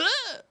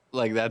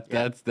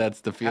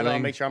the feeling. I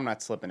don't make sure I'm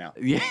not slipping out.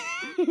 Yeah.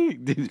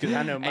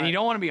 I know and you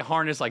don't want to be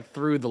harnessed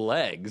through the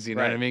legs, you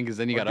know what I mean? Because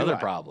then you got other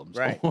problems.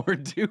 Right. Or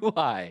do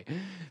I?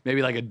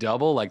 Maybe a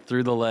double,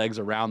 through the legs,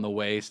 around the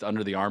waist,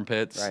 under the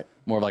armpits. Right.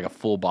 More of a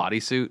full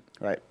bodysuit.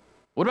 Right.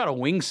 What about a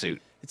wingsuit?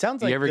 It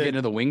sounds like you ever get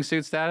into the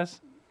wingsuit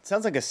status?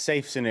 Sounds like a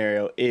safe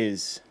scenario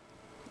is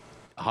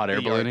hot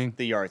air ballooning.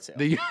 The yard sale.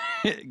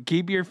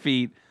 Keep your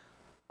feet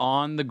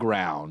on the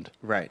ground.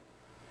 Right.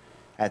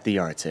 At the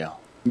yard sale.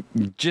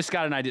 Just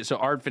got an idea. So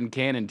Artfin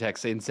Cannon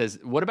texts in and says,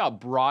 what about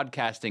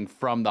broadcasting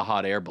from the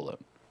hot air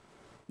balloon?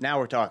 Now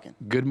we're talking.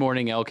 Good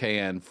morning,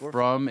 LKN,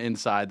 from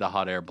inside the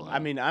hot air balloon. I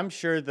mean, I'm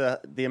sure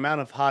the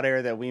amount of hot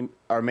air that we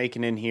are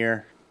making in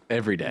here.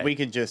 Every day. We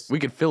could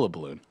fill a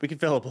balloon. We could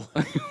fill a balloon.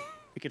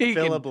 We could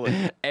fill a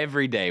balloon.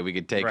 Every day we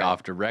could take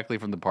off directly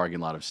from the parking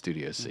lot of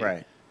Studio C.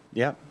 Right.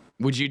 Yep.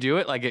 Would you do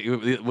it? Like,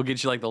 we'll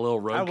get you like the little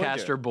would do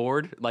roadcaster it.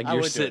 board. Like I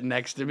you're would do sitting it.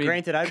 next to me.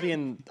 Granted,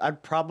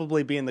 I'd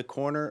probably be in the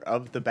corner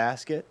of the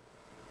basket.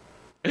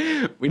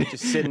 We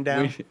Just sitting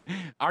down.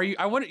 Are you?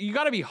 You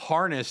got to be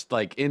harnessed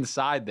like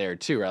inside there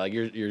too, right? Like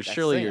you're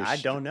surely the thing, you're. I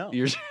don't know.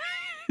 You're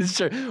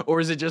sure,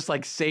 or is it just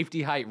like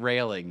safety height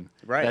railing?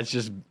 Right. That's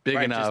just big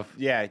Right, enough.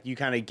 you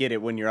kind of get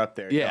it when you're up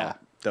there. Yeah.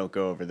 Don't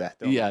go over that.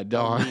 Yeah,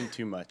 don't. lean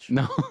too much.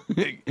 No,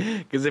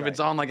 because if Right. it's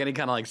on like any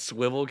kind of like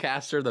swivel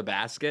caster, the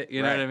basket,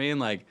 you know Right. what I mean?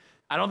 Like,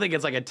 I don't think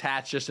it's like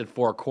attached just at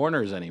four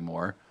corners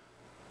anymore.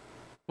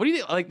 What do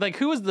you think? Like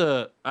who was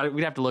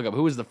we'd have to look up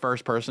who was the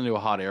first person to do a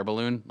hot air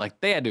balloon? Like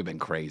they had to have been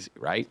crazy,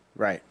 right?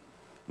 Right.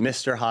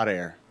 Mr. Hot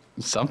Air.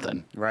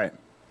 Something. Right.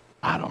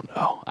 I don't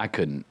know. I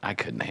couldn't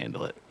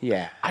handle it.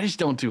 Yeah. I just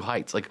don't do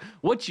heights. Like,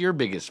 what's your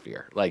biggest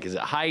fear? Like, is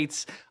it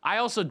heights? I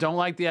also don't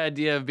like the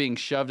idea of being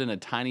shoved in a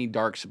tiny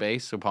dark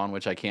space upon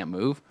which I can't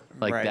move.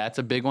 Like, Right. that's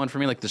a big one for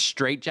me. Like the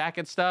straight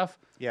jacket stuff.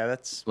 Yeah,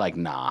 Like,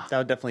 nah. that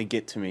would definitely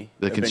get to me.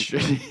 The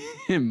eventually.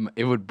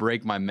 it would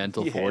break my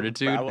mental Yeah,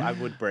 fortitude I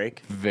would break.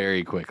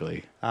 very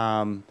quickly.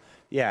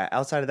 Yeah,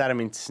 outside of that, I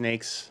mean,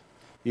 snakes,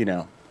 you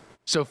know.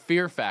 So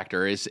fear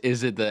factor is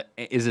it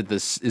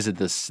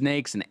the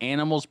snakes and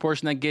animals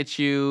portion that gets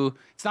you?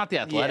 It's not the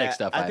athletic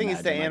stuff. I think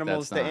it's the imagine. Like,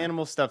 animals. that's The not-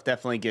 animal stuff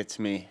definitely gets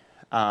me.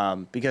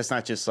 Because it's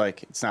not just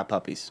like, it's not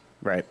puppies,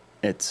 right?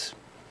 It's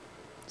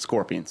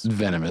scorpions.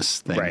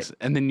 venomous things, Right.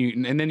 and then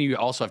you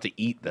also have to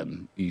eat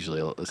them usually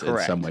in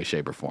Correct. some way,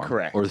 shape, or form.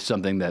 Correct. Or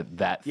something that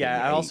thing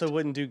Yeah, I ate. also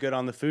wouldn't do good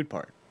on the food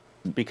part.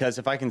 Because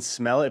if I can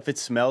smell it, if it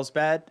smells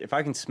bad, if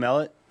I can smell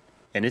it,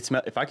 and it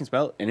smell, if I can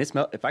smell it, and it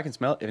smell, if I can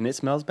smell it, and it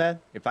smells bad,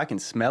 if I can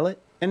smell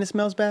it, and it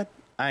smells bad,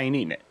 I ain't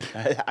eating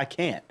it. I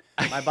can't.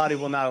 My body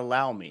will not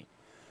allow me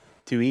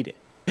to eat it.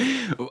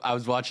 I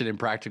was watching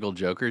Impractical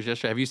Jokers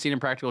yesterday. Have you seen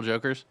Impractical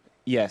Jokers?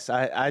 Yes,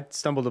 I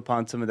stumbled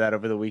upon some of that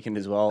over the weekend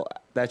as well.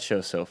 That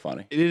show's so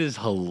funny. It is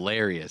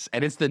hilarious,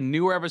 and it's the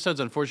newer episodes.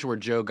 Unfortunately, where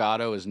Joe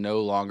Gatto is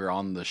no longer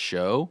on the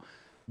show,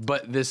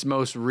 but this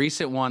most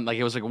recent one, like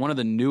it was like one of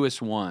the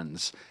newest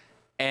ones,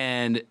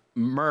 and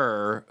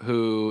Murr,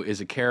 who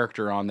is a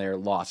character on there,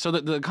 lost. So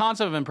the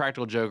concept of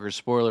Impractical Jokers,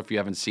 spoiler if you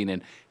haven't seen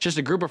it, just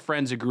a group of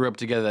friends who grew up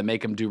together that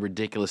make them do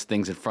ridiculous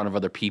things in front of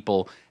other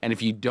people. And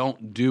if you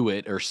don't do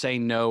it or say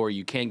no, or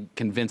you can't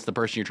convince the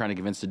person you're trying to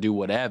convince to do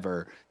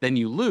whatever, then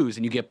you lose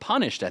and you get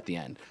punished at the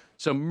end.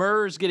 So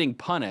Murr's getting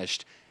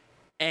punished.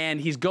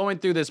 And he's going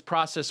through this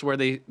process where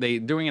they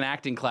doing an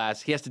acting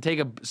class. He has to take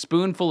a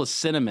spoonful of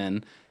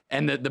cinnamon,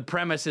 and the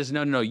premise is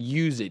no,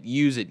 use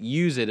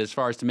it as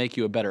far as to make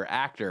you a better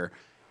actor.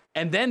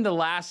 And then the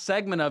last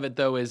segment of it,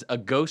 though, is a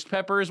ghost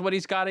pepper is what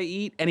he's got to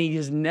eat, and he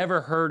has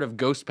never heard of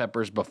ghost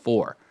peppers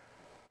before.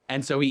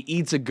 And so he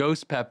eats a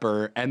ghost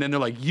pepper, and then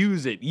they're like,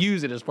 use it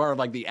as part of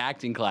like the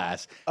acting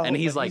class. And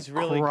he's but like he's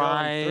really going through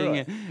crying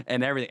it.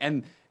 and everything.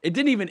 And it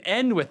didn't even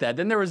end with that.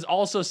 Then there was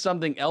also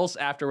something else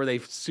after where they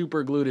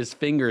super glued his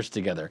fingers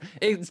together.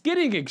 It's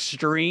getting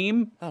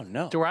extreme. Oh,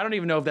 no. To where I don't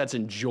even know if that's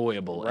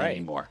enjoyable Right.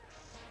 anymore.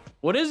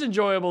 What is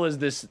enjoyable is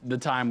the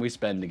time we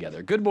spend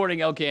together. Good morning,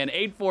 LKN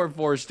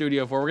 844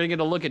 Studio 4. We're going to get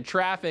a look at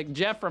traffic.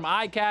 Jeff from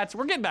iCats.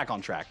 We're getting back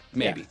on track,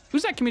 maybe. Yeah.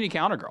 Who's that community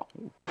counter girl?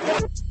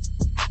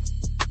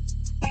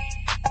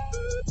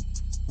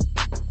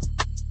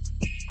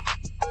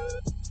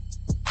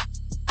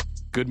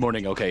 Good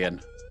morning,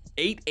 LKN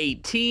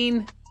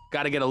 818.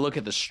 Got to get a look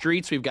at the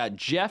streets. We've got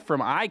Jeff from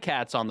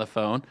iCats on the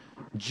phone.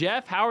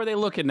 Jeff, how are they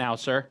looking now,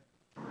 sir?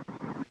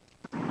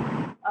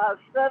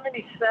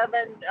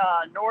 77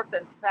 north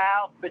and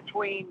south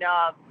between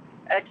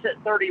exit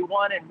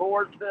 31 in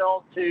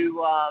Mooresville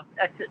to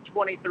exit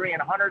 23 in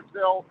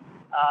Huntersville.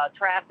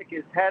 Traffic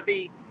is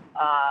heavy.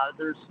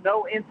 There's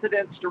no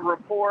incidents to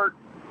report.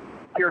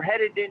 You're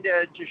headed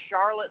to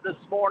Charlotte this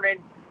morning.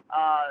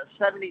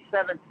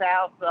 77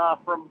 south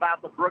from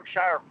about the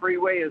Brookshire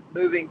Freeway is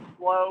moving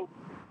slow.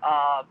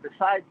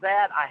 Besides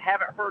that, I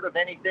haven't heard of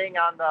anything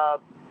on the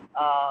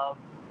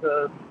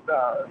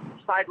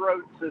side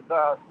roads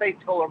of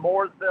Statesville or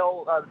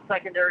Mooresville, the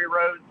secondary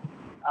roads.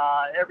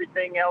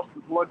 Everything else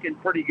is looking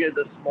pretty good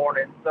this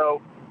morning.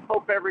 So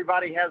hope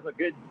everybody has a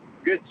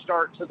good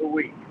start to the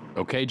week.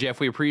 Okay, Jeff,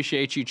 we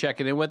appreciate you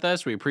checking in with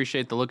us. We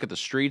appreciate the look at the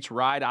streets.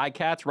 Ride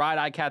iCats,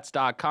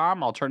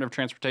 rideicats.com, alternative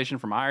transportation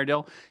from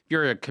Iredell. If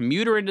you're a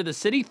commuter into the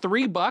city,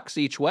 $3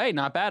 each way.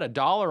 Not bad.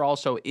 $1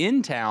 also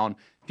in town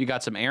if you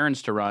got some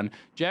errands to run.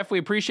 Jeff, we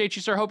appreciate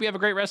you, sir. Hope you have a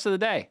great rest of the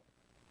day.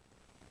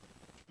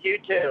 You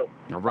too.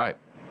 All right.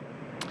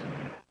 All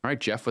right,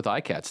 Jeff with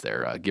iCats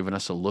there, giving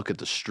us a look at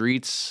the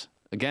streets.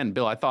 Again,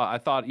 Bill, I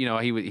thought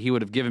he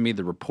would have given me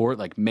the report,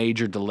 like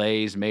major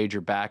delays,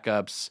 major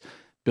backups.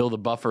 Bill the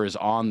Buffer is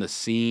on the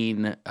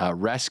scene,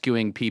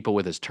 rescuing people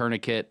with his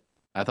tourniquet.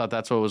 I thought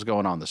that's what was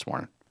going on this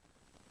morning.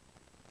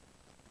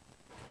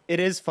 It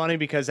is funny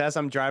because as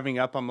I'm driving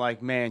up, I'm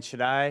like, man,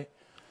 should I,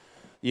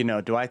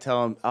 do I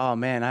tell him, oh,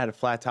 man, I had a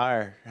flat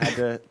tire.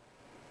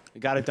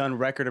 Got it done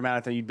record amount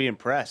of time. You'd be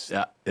impressed.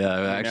 Yeah,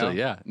 actually, know?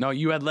 yeah. No,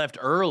 you had left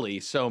early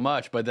so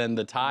much, but then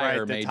the tire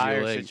Right, the made tire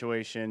you late.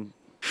 situation.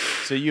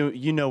 So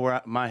you know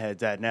where my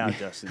head's at now,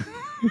 Justin.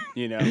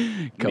 You know,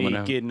 Coming me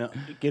up.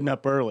 getting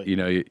up early. You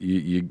know,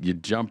 you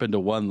jump into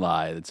one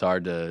lie. It's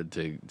hard to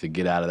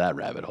get out of that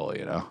rabbit hole,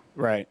 you know?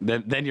 Right.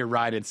 Then you're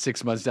riding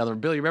 6 months down the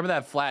road. Bill, you remember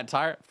that flat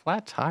tire?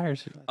 Flat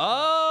tires?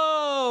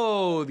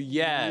 Oh,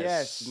 yes.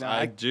 Yes. No,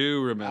 I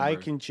do remember. I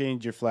can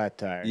change your flat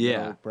tire.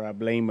 Yeah. No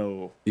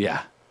problemo.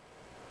 Yeah.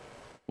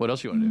 What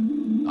else you want to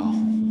do?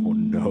 Oh,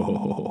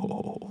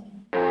 no.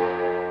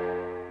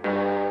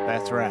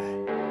 That's right.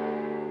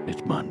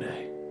 It's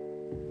Monday.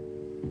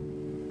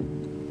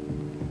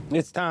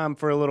 It's time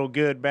for a little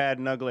good, bad,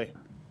 and ugly.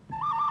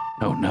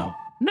 Oh, no.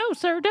 No,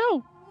 sir,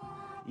 no.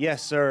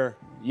 Yes, sir.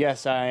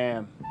 Yes, I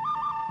am.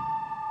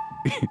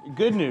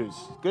 Good news.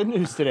 Good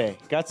news today.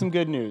 Got some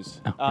good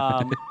news.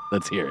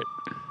 Let's hear it.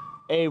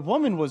 A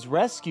woman was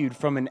rescued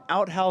from an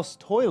outhouse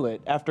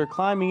toilet after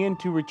climbing in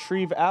to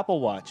retrieve Apple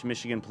Watch,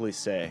 Michigan police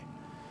say.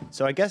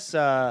 So I guess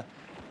a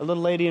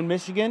little lady in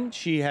Michigan,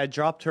 she had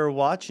dropped her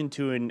watch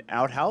into an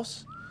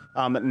outhouse,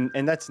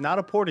 and that's not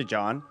a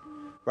porta-john,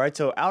 right?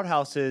 So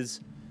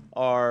outhouses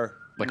are...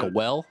 Like a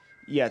well?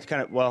 Yeah, it's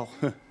kind of, well...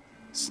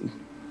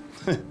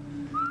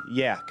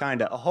 yeah,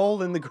 kind of. A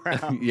hole in the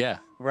ground. Yeah.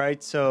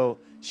 Right? So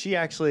she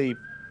actually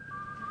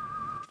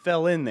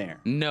fell in there.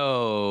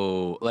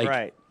 No. Like,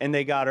 Right. And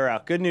they got her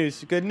out. Good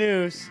news. Good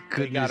news.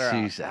 They got goodness her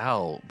out. she's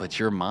out, but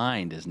your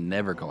mind is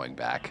never going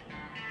back.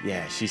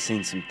 Yeah, she's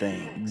seen some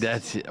things.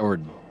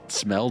 Or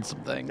smelled some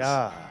things.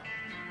 Ah.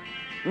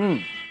 You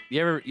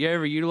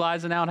ever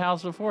utilize an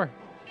outhouse before?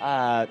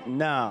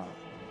 No.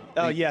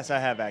 Oh, yes, I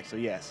have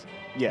actually. Yes.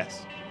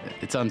 Yes.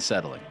 It's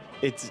unsettling.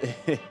 It's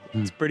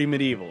pretty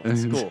medieval.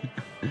 It's cool.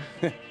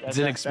 It's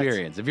an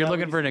experience. If you're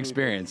looking for an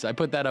experience, I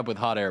put that up with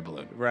hot air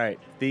balloon. Right.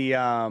 The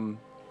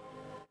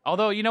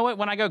Although, you know what?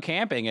 When I go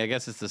camping, I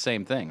guess it's the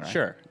same thing, right?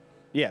 sure.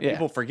 Yeah, Yeah.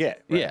 people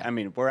forget. Right? Yeah. I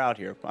mean, we're out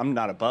here. I'm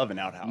not above an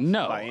outhouse.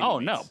 No. by any Oh,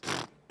 means. no.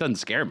 Pfft, doesn't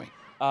scare me.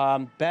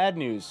 Bad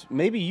news.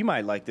 Maybe you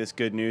might like this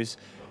good news.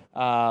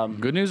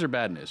 Good news or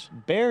bad news?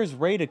 Bears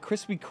raid a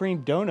Krispy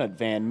Kreme donut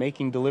van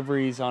making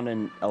deliveries on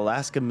an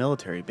Alaska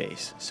military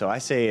base. So I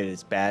say it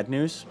is bad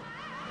news.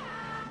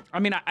 I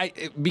mean,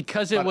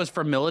 because it was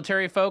for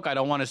military folk, I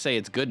don't want to say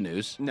it's good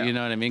news. No, You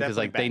know what I mean? Because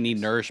definitely like they bad need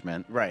news.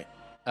 nourishment. Right.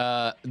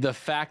 The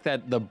fact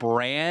that the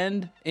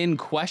brand in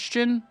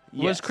question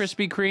was Yes.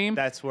 Krispy Kreme,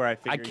 That's where I I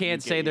figured can't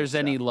you'd say get your there's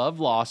any stuff. love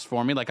lost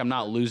for me. Like I'm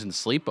not losing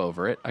sleep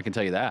over it. I can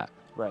tell you that.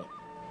 Right.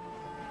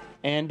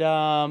 And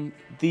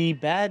the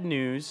bad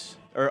news,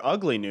 or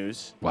ugly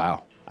news,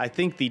 Wow. I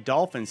think the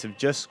Dolphins have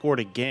just scored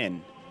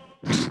again,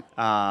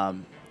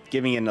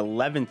 giving an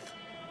 11th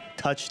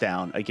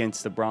touchdown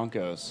against the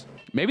Broncos.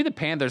 Maybe the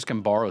Panthers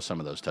can borrow some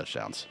of those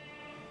touchdowns.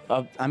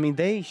 I mean,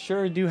 they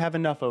sure do have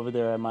enough over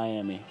there at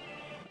Miami.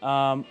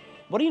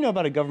 What do you know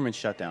about a government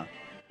shutdown?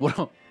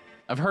 Well,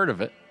 I've heard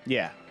of it.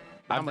 Yeah.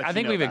 How much I you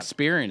think know we've about it?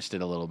 experienced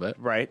it a little bit.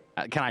 Right.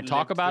 Can I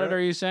talk Lived about it, through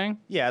are it? you saying?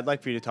 Yeah, I'd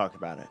like for you to talk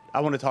about it.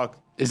 I want to talk.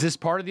 Is this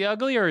part of the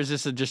ugly, or is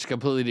this just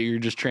completely that you're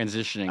just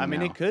transitioning I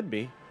mean, now? it could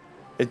be.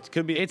 It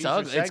could be. It's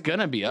ugly. It's going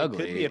to be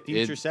ugly. It could be a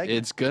future segment.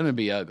 It's going to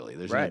be ugly.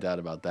 There's no Right. doubt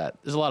about that.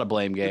 There's a lot of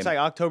blame game. It's like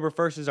October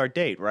 1st is our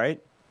date,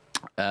 right?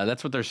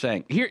 That's what they're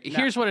saying.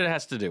 Here's what it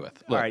has to do with.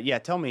 Look, All right. Yeah.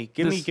 Tell me.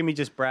 Give me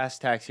just brass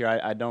tacks here.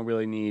 I don't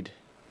really need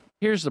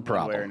here's the one way or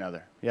problem.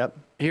 another. Yep.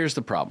 Here's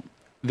the problem.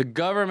 The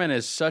government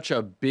is such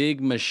a big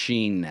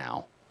machine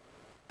now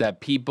that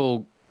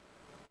people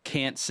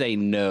can't say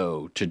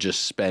no to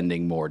just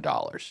spending more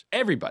dollars.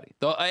 Everybody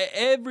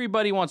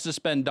wants to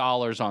spend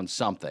dollars on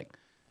something.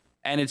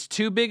 And it's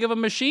too big of a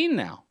machine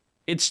now.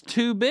 It's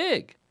too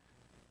big.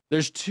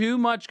 There's too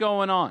much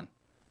going on.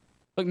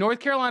 Look, North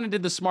Carolina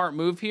did the smart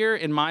move here,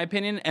 in my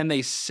opinion, and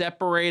they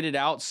separated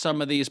out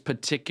some of these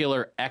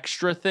particular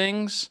extra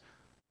things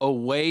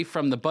away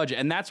from the budget.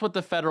 And that's what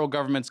the federal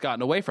government's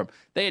gotten away from.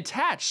 They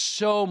attach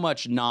so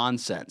much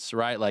nonsense,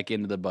 right, like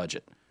into the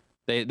budget.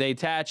 They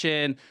attach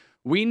in,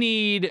 we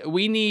need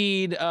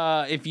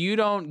if you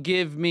don't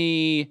give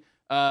me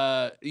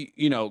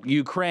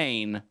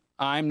Ukraine,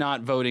 I'm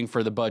not voting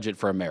for the budget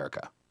for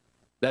America.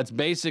 That's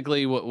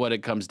basically what it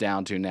comes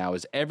down to now,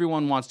 is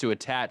everyone wants to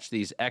attach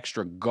these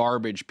extra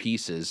garbage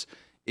pieces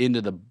into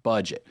the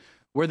budget,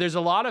 where there's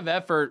a lot of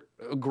effort,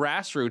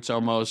 grassroots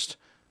almost,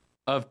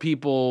 of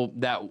people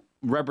that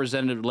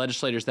representative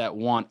legislators that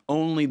want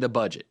only the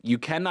budget. You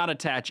cannot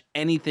attach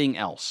anything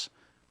else.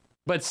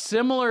 But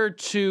similar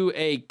to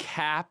a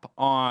cap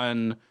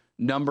on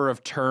number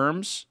of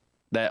terms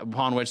that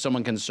upon which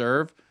someone can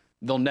serve,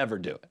 they'll never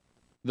do it.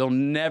 They'll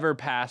never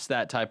pass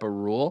that type of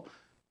rule,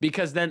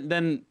 because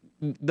then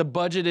the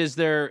budget is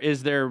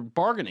their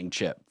bargaining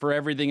chip for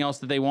everything else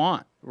that they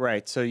want.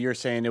 Right. So you're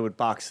saying it would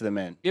box them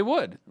in. It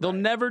would. They'll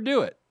never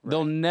do it. Right.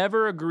 They'll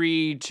never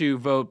agree to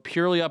vote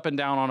purely up and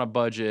down on a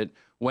budget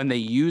when they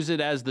use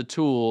it as the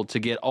tool to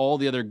get all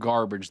the other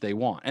garbage they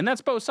want. And that's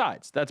both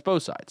sides.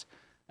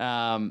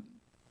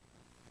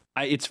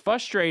 It's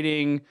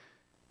frustrating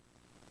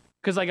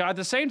because, like, at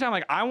the same time,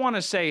 like, I want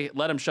to say,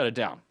 let them shut it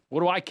down.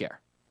 What do I care?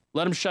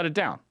 Let them shut it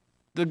down.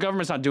 The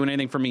government's not doing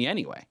anything for me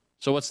anyway.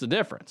 So what's the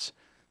difference?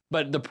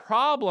 But the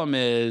problem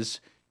is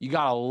you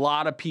got a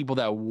lot of people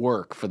that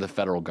work for the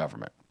federal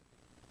government,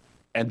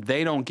 and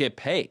they don't get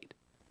paid.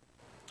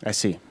 I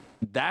see.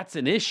 That's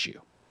an issue.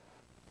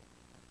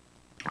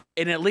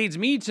 And it leads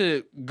me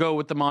to go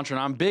with the mantra,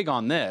 and I'm big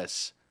on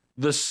this: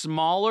 the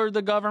smaller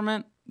the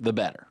government, the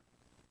better.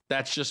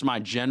 That's just my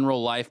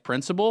general life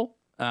principle.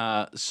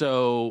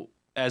 So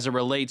as it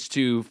relates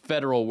to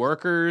federal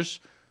workers,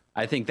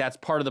 I think that's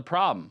part of the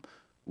problem.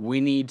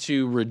 We need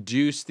to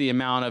reduce the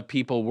amount of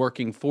people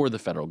working for the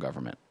federal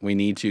government. We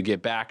need to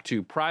get back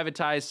to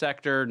privatized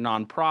sector,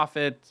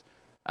 nonprofit,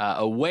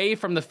 away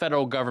from the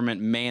federal government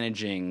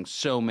managing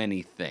so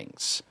many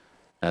things.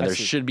 There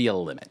should be a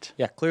limit.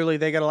 Yeah, clearly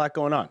they got a lot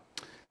going on.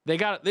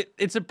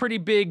 It's a pretty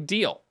big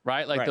deal,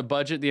 right? Like Right. the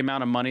budget, the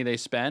amount of money they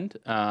spend.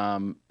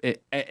 And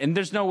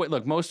there's no way,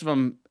 look, most of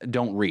them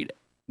don't read it.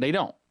 They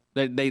don't.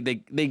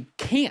 They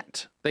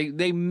can't.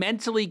 They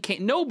mentally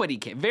can't. Nobody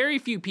can. Very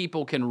few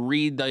people can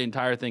read the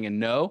entire thing and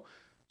know.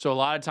 So a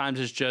lot of times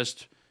it's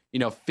just,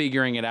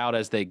 figuring it out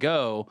as they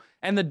go.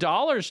 And the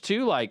dollars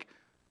too, like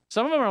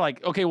some of them are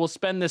like, okay, we'll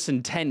spend this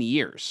in 10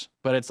 years.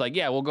 But it's like,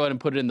 yeah, we'll go ahead and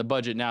put it in the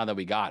budget now that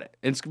we got it.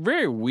 It's a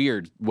very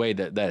weird way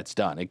that it's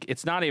done.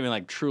 It's not even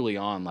like truly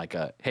on like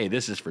hey,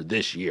 this is for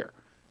this year.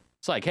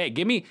 It's like, hey,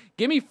 give me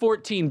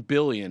 $14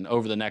 billion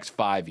over the next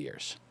 5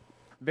 years.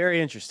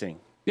 Very interesting.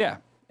 Yeah.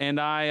 And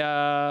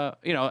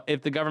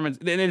if the government,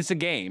 and it's a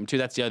game too.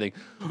 That's the other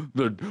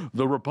thing.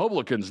 The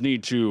Republicans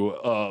need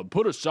to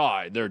put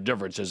aside their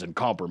differences and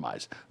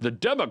compromise. The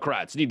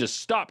Democrats need to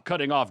stop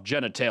cutting off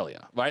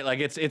genitalia, right? Like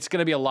it's going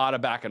to be a lot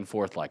of back and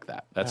forth like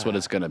that. That's what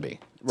it's going to be.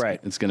 Right.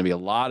 It's going to be a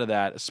lot of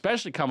that,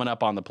 especially coming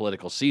up on the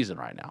political season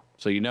right now.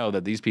 So you know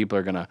that these people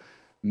are going to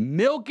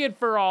milk it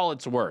for all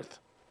it's worth.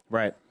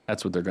 Right.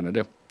 That's what they're going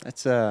to do.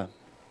 That's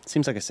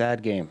seems like a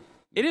sad game.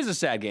 It is a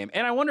sad game.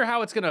 And I wonder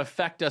how it's going to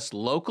affect us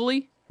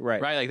locally. Right.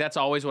 Right. Like that's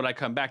always what I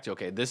come back to.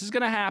 Okay, this is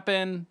going to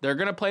happen. They're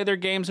going to play their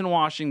games in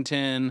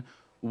Washington.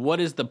 What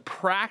is the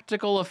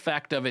practical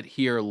effect of it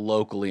here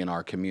locally in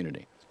our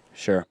community?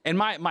 Sure. And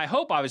my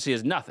hope obviously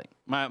is nothing.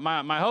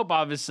 My hope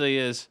obviously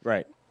is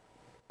Right.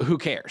 who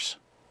cares?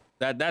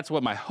 That's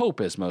what my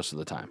hope is most of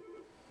the time.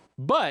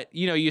 But,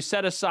 you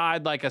set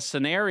aside like a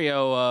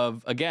scenario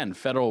of, again,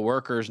 federal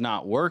workers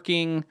not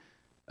working,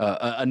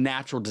 a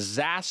natural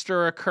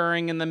disaster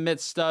occurring in the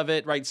midst of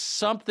it, right?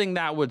 Something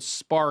that would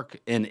spark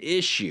an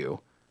issue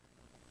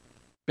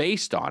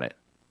based on it.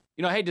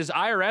 Hey, does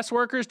IRS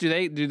workers, do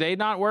they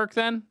not work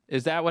then?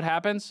 Is that what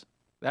happens?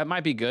 That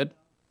might be good.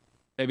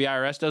 Maybe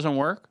IRS doesn't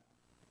work.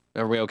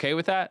 Are we okay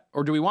with that?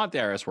 Or do we want the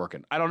IRS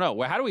working? I don't know.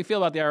 Well, how do we feel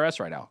about the IRS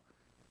right now?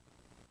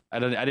 I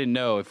didn't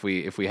know if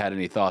we had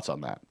any thoughts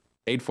on that.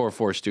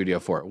 844 Studio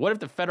 4. What if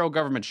the federal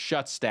government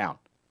shuts down?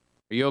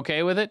 Are you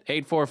okay with it?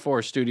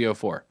 844 Studio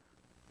 4.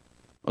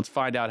 Let's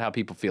find out how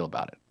people feel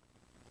about it.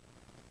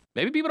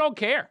 Maybe people don't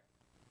care.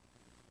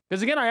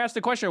 Because again, I asked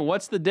the question,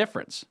 what's the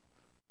difference?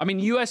 I mean,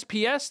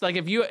 USPS,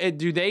 like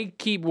do they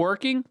keep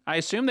working? I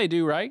assume they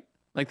do, right?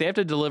 Like they have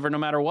to deliver no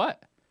matter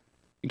what.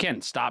 You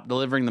can't stop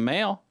delivering the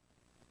mail.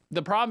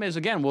 The problem is,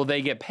 again, will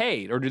they get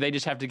paid? Or do they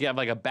just have to get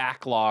like a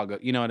backlog?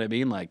 You know what I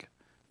mean? Like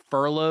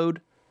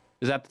furloughed?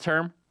 Is that the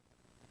term?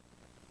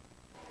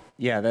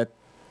 Yeah,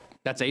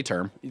 That's a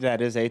term.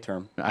 that is a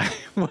term.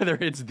 Whether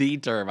it's the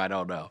term, I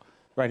don't know.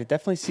 Right. It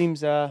definitely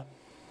seems.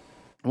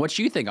 What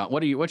you think on?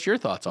 What's your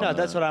thoughts on? No,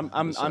 that's what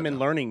I'm in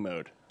learning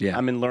mode. Yeah.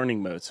 I'm in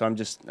learning mode. So I'm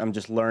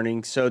just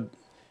learning. So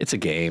It's a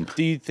game.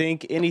 do you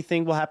think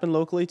anything will happen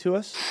locally to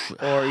us,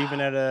 or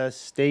even at a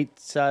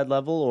stateside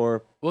level,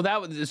 or?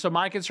 Well, so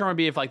my concern would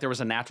be if like there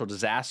was a natural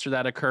disaster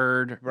that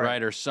occurred,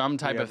 right, or some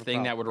type have of a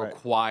thing that would problem, right.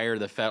 require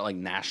the federal, like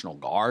National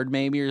Guard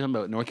maybe or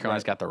something. But North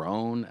Carolina's got their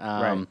own.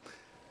 Right.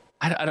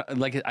 I don't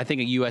like. I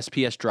think a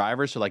USPS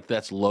driver, so like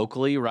that's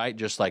locally, right?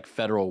 Just like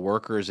federal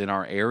workers in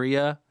our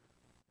area.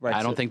 Right.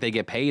 I don't so- think they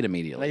get paid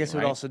immediately. I guess it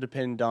would right? also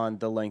depend on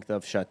the length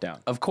of shutdown.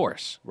 Of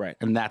course. Right.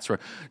 And that's where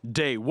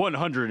day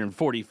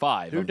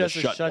 145 Who of does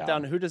the the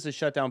shutdown? Who does the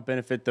shutdown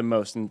benefit the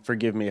most? And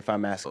forgive me if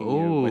I'm asking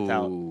you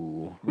without.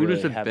 Who really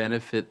does it having-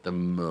 benefit the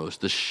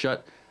most?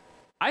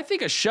 I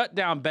think a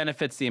shutdown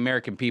benefits the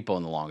American people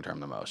in the long term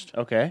the most.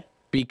 Okay.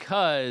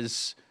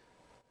 Because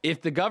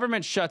if the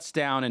government shuts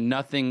down and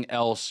nothing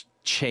else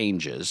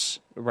changes,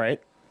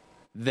 Right.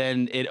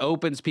 then it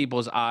opens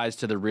people's eyes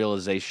to the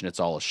realization it's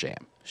all a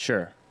sham.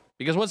 Sure.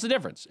 Because what's the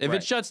difference? If Right.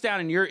 it shuts down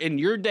and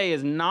your day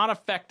is not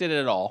affected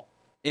at all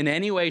in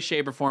any way,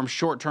 shape, or form,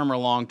 short term or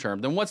long term,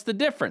 then what's the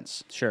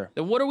difference? Sure.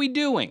 Then what are we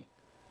doing?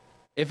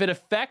 If it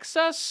affects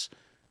us,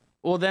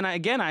 well, then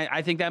again,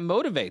 I think that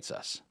motivates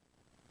us.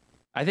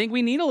 I think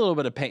we need a little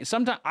bit of pain.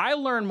 Sometimes I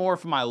learn more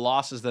from my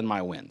losses than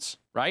my wins,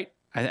 right?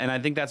 And I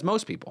think that's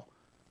most people.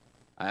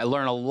 I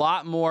learn a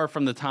lot more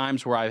from the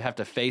times where I have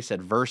to face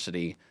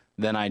adversity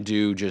than I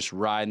do just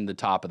riding the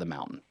top of the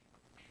mountain.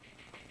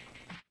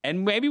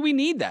 And maybe we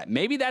need that.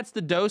 Maybe that's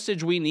the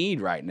dosage we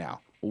need right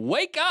now.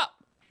 Wake up.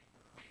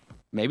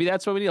 Maybe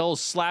that's what we need. A little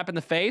slap in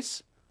the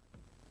face.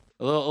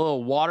 A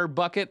little water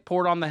bucket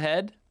poured on the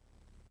head.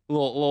 A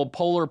little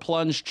polar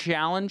plunge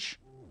challenge.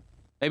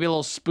 Maybe a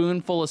little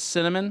spoonful of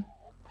cinnamon.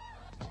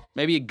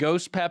 Maybe a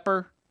ghost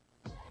pepper.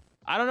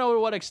 I don't know to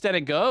what extent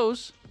it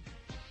goes.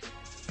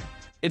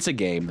 It's a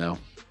game, though.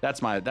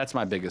 That's my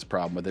biggest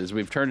problem with it, is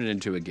we've turned it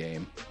into a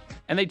game.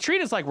 And they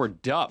treat us like we're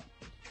dumb.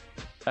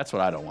 That's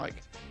what I don't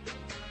like.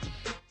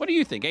 What do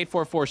you think?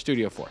 844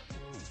 Studio 4.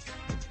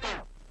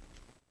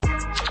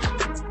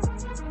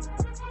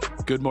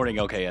 Good morning,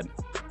 LKN.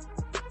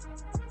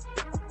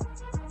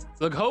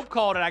 Look, Hope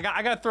called it. I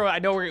got to throw. I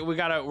know we're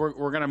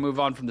gonna move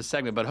on from the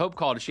segment, but Hope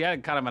called it. She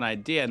had kind of an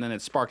idea, and then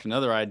it sparked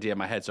another idea in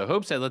my head. So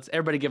Hope said, "Let's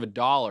everybody give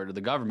 $1 to the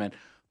government."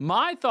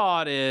 My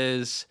thought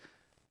is,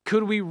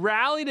 could we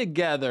rally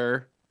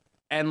together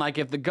and, like,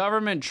 if the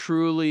government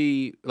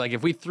truly, like,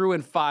 if we threw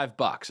in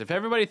 $5, if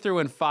everybody threw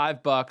in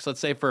 $5, let's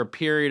say for a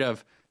period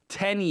of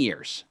 10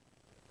 years,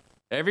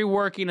 every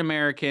working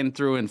American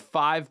threw in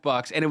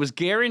 $5, and it was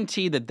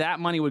guaranteed that that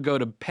money would go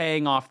to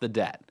paying off the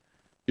debt.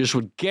 Just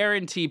would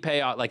guarantee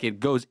payoff, like it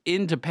goes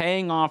into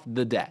paying off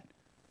the debt.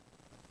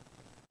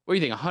 What do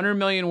you think? 100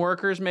 million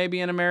workers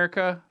maybe in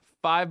America?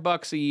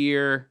 $5 a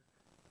year.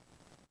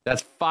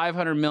 That's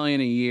 500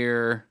 million a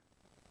year.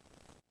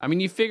 I mean,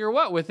 you figure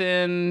what?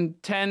 Within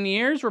 10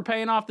 years, we're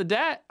paying off the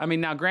debt. I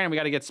mean, now granted, we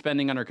got to get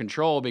spending under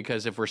control,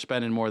 because if we're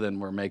spending more than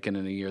we're making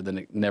in a year, then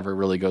it never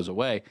really goes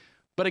away.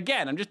 But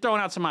again, I'm just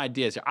throwing out some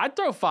ideas here. I'd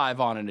throw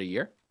 5 on it a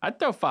year. I'd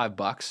throw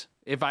 $5.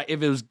 If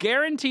it was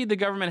guaranteed the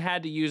government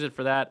had to use it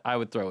for that, I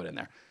would throw it in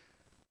there.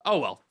 Oh,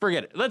 well,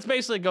 forget it. Let's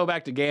basically go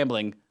back to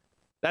gambling.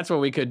 That's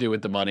what we could do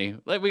with the money.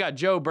 We got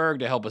Joe Berg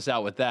to help us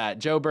out with that.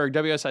 Joe Berg,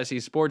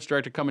 WSIC Sports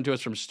Director, coming to us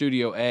from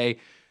Studio A.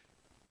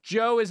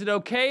 Joe, is it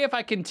okay if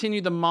I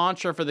continue the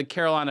mantra for the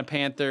Carolina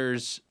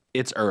Panthers,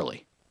 it's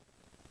early?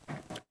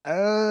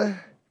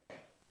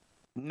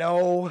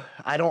 No,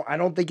 I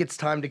don't think it's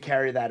time to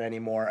carry that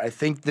anymore. I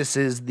think this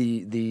is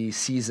the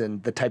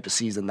season, the type of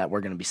season that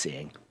we're going to be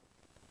seeing.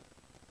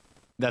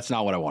 That's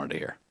not what I wanted to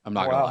hear. I'm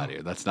not gonna lie to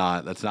you. That's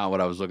not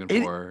what I was looking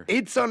for.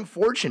 It's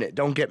unfortunate,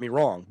 don't get me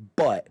wrong,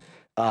 but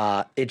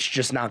it's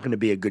just not going to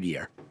be a good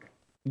year.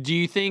 Do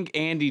you think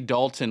Andy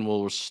Dalton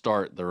will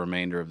start the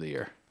remainder of the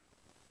year?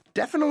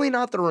 Definitely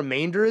not the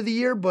remainder of the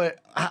year, but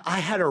I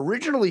had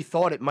originally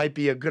thought it might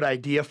be a good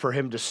idea for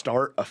him to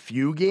start a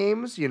few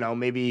games,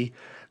 maybe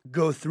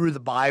go through the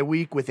bye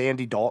week with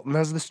Andy Dalton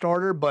as the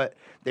starter, but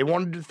they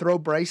wanted to throw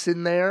Bryce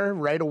in there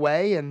right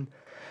away, and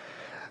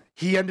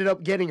he ended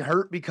up getting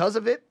hurt because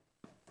of it.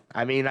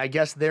 I mean, I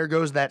guess there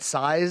goes that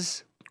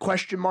size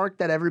question mark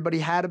that everybody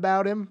had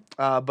about him.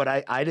 But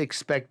I'd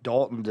expect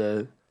Dalton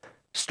to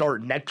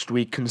start next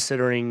week,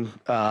 considering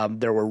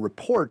there were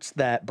reports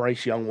that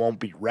Bryce Young won't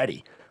be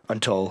ready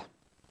until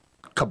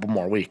a couple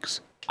more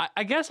weeks.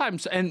 I guess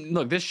and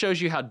look, this shows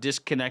you how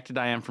disconnected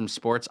I am from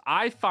sports.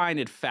 I find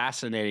it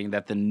fascinating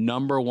that the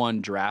number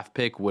 1 draft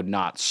pick would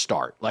not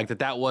start, like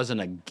that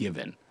wasn't a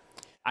given.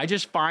 I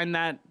just find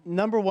that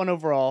number 1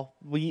 overall,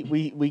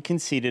 we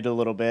conceded a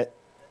little bit.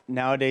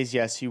 Nowadays,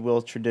 yes, you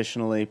will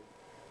traditionally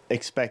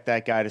expect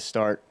that guy to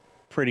start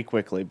pretty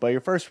quickly, but your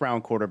first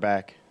round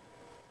quarterback,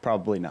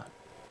 probably not.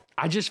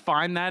 I just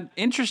find that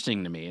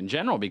interesting to me in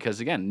general, because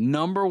again,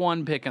 number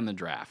 1 pick in the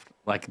draft,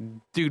 like,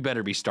 dude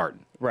better be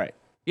starting. Right.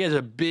 He has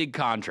a big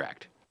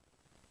contract.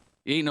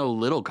 He ain't no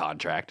little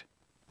contract.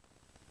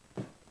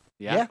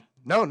 Yeah.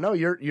 No,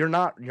 you're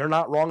not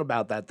wrong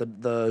about that.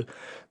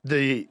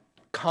 The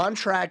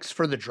contracts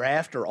for the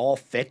draft are all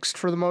fixed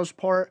for the most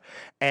part,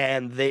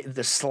 and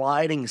the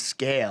sliding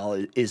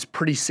scale is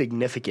pretty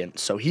significant.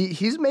 So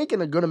he's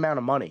making a good amount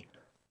of money.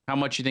 How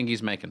much you think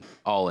he's making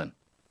all in?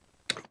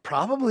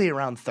 Probably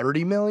around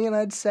 $30 million,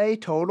 I'd say,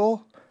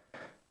 total.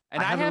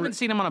 And I haven't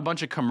seen him on a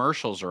bunch of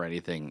commercials or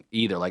anything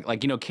either.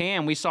 Like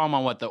Cam, we saw him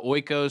on the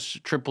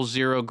Oikos,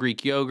 000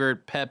 Greek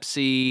yogurt,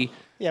 Pepsi,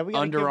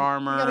 Under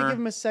Armour. We got to give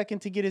him a second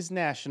to get his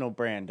national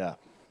brand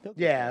up. He'll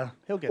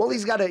get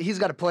there. He's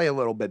got to play a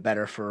little bit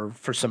better for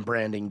some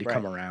branding to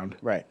come around.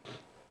 Right.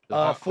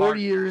 4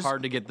 years.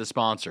 Hard to get the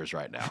sponsors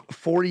right now.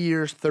 4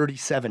 years,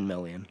 $37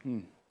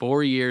 million.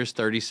 4 years,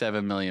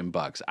 $37 million.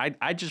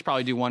 I'd just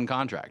probably do one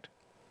contract.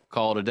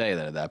 Call it a day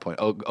then at that point.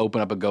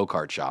 Open up a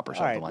go-kart shop or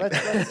something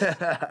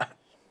that.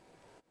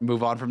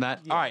 Move on from that?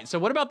 Yeah. All right, so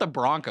what about the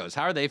Broncos?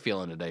 How are they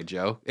feeling today,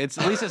 Joe? At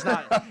least it's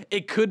not –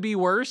 it could be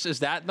worse.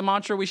 Is that the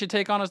mantra we should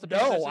take on as the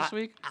Panthers this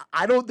week?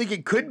 I don't think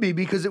it could be,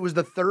 because it was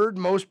the 3rd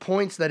most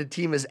points that a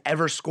team has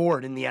ever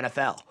scored in the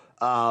NFL.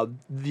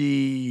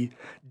 The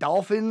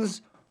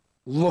Dolphins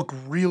look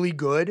really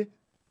good,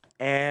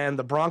 and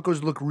the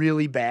Broncos look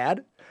really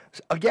bad.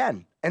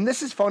 Again, and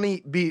this is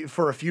funny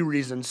for a few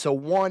reasons. So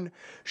one,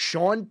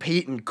 Sean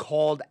Payton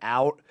called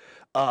out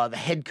the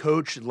head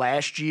coach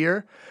last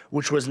year,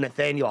 which was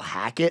Nathaniel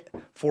Hackett,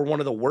 for one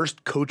of the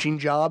worst coaching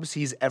jobs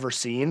he's ever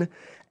seen.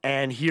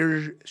 And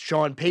here's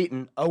Sean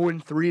Payton,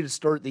 0-3 to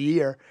start the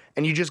year,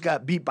 and you just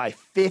got beat by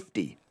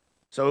 50.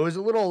 So it was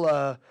a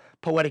little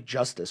poetic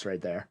justice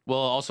right there. Well,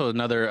 also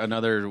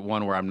another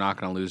one where I'm not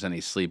going to lose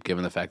any sleep,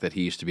 given the fact that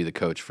he used to be the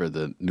coach for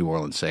the New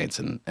Orleans Saints,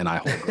 and I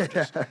hold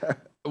grudges.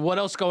 What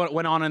else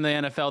went on in the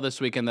NFL this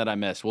weekend that I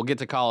missed? We'll get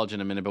to college in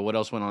a minute, but what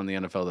else went on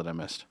in the NFL that I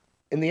missed?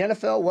 In the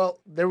NFL, well,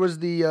 there was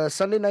the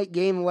Sunday night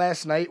game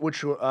last night,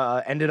 which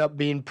ended up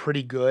being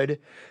pretty good.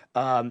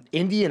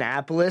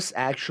 Indianapolis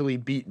actually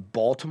beat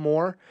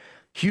Baltimore.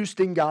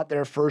 Houston got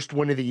their first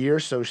win of the year,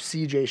 so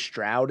C.J.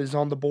 Stroud is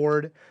on the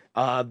board.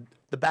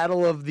 The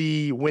battle of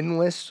the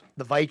winless,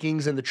 the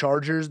Vikings and the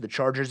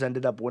Chargers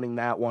ended up winning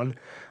that one.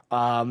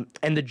 And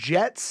the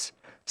Jets,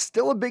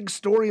 still a big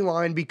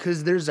storyline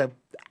because there's a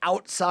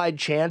outside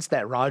chance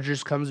that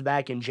Rodgers comes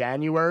back in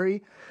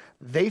January.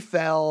 They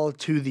fell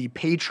to the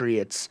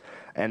Patriots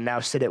and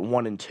now sit at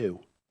 1-2.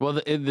 Well,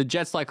 the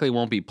Jets likely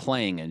won't be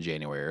playing in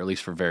January, or at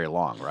least for very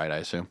long, right? I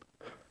assume.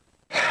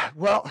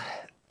 Well,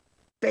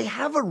 they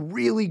have a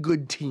really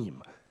good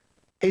team.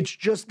 It's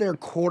just their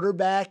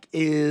quarterback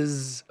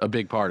is A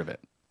big part of it.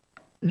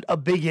 a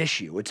big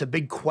issue. It's a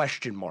big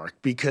question mark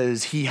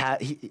because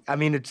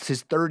it's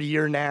his third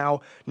year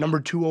now, number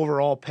 2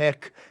 overall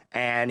pick,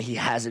 and he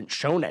hasn't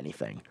shown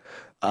anything.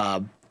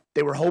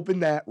 They were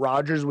hoping that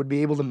Rodgers would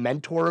be able to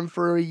mentor him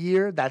for a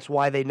year. That's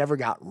why they never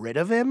got rid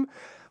of him,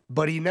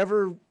 but he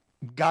never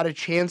got a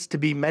chance to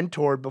be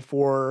mentored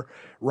before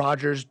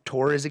Rodgers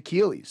tore his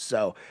Achilles.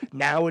 So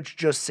now it's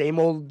just same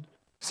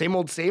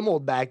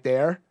old back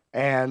there.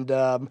 And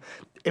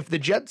if the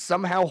Jets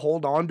somehow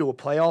hold on to a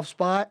playoff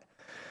spot,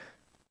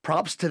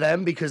 props to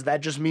them because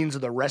that just means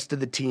the rest of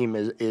the team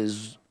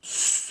is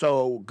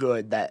so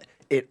good that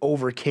it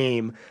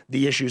overcame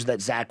the issues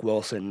that Zach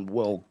Wilson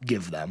will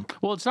give them.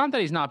 Well, it's not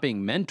that he's not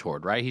being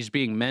mentored, right? He's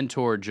being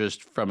mentored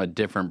just from a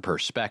different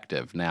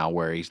perspective now,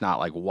 where he's not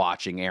like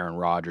watching Aaron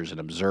Rodgers and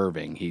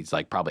observing. He's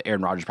like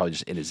Aaron Rodgers probably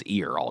just in his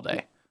ear all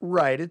day.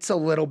 Right. It's a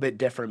little bit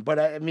different, but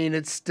I mean,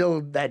 it's still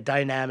that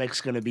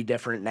dynamic's going to be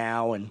different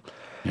now. And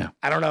yeah,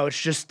 I don't know.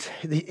 It's just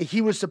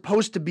he was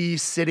supposed to be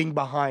sitting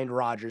behind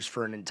Rodgers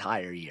for an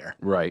entire year.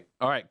 Right.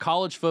 All right.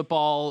 College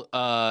football.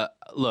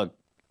 Look,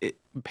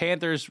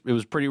 Panthers, it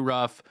was pretty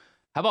rough.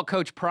 How about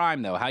Coach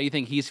Prime, though? How do you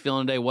think he's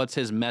feeling today? What's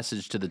his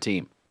message to the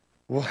team?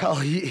 Well,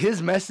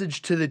 his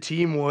message to the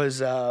team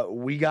was,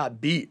 we got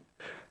beat.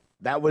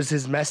 That was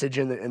his message,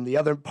 and the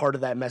other part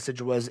of that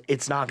message was,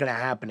 it's not going to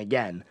happen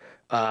again.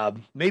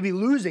 Maybe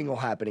losing will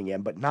happen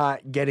again, but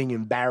not getting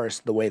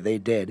embarrassed the way they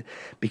did,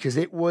 because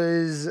it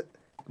was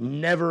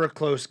never a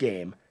close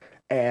game.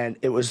 And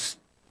it was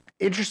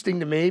interesting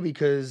to me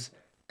because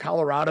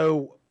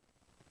Colorado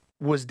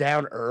was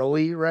down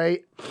early,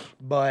 right?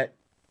 But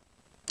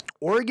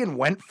Oregon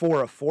went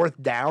for a 4th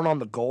down on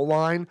the goal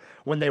line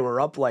when they were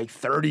up like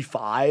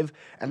 35,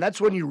 and that's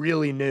when you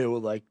really knew,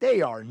 like,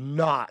 they are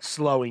not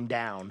slowing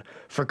down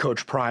for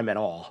Coach Prime at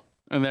all.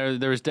 And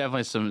there's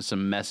definitely some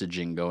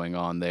messaging going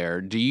on there.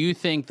 Do you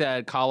think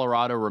that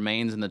Colorado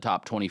remains in the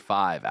top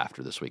 25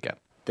 after this weekend?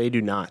 They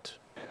do not.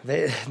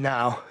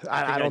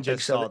 I don't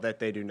think so. Saw that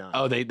they do not.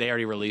 Oh, they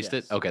already released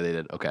it? Okay, they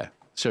did. Okay.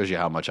 Shows you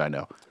how much I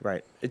know.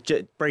 Right.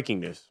 Breaking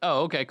news.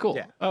 Oh, okay, cool.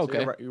 Yeah. Oh,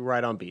 okay. So you're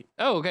right on beat.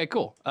 Oh, okay,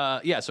 cool.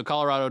 So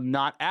Colorado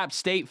not. App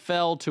State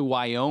fell to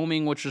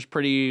Wyoming, which was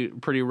pretty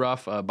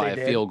rough by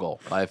a field goal.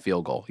 By a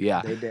field goal,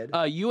 yeah. They did.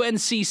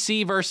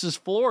 UNCC versus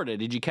Florida.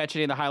 Did you catch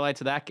any of the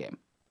highlights of that game?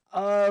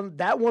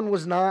 That one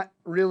was not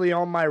really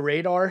on my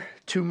radar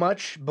too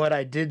much, but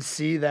I did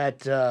see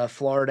that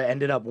Florida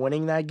ended up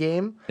winning that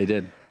game. They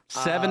did.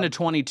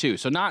 7-22.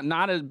 So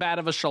not as bad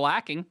of a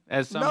shellacking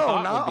as some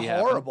thought not would be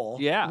horrible.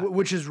 Yeah.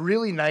 Which is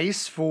really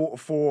nice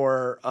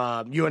for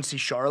UNC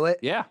Charlotte.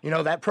 Yeah. You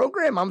know, that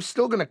program, I'm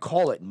still going to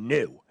call it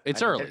new.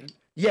 It's early.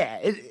 Yeah.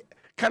 It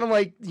kind of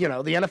like, the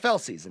NFL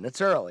season.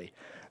 It's early.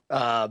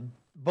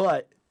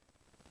 But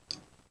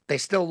they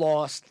still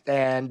lost,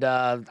 and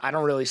I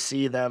don't really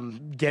see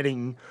them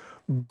getting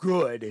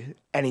good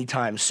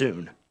anytime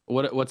soon.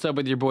 What's up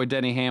with your boy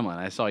Denny Hamlin?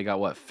 I saw he got,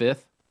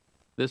 5th?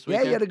 This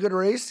weekend? Yeah, he had a good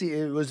race.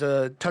 It was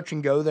a touch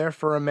and go there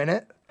for a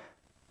minute,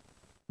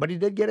 but he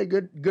did get a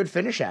good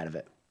finish out of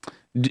it.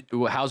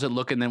 How's it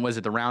looking then? Was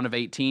it the round of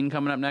 18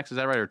 coming up next? Is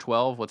that right? Or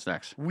 12? What's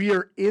next? We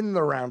are in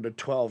the round of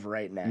 12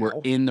 right now. We're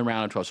in the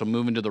round of 12. So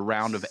moving to the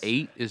round of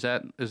 8. Is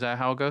that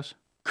how it goes?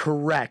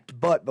 Correct.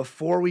 But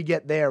before we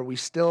get there, we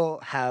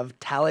still have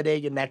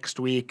Talladega next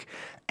week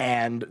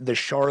and the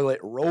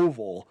Charlotte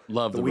Roval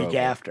the week Roval.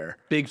 after.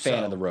 Big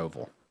fan of the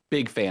Roval.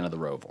 Big fan of the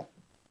Roval.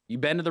 You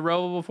been to the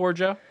Roval before,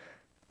 Joe?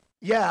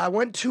 Yeah, I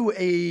went to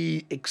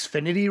a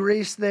Xfinity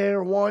race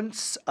there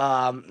once,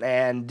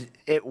 and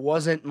it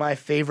wasn't my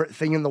favorite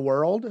thing in the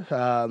world.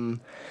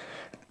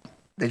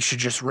 They should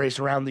just race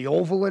around the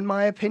oval, in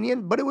my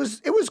opinion. But it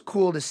was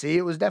cool to see.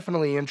 It was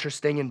definitely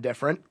interesting and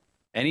different.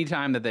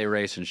 Anytime that they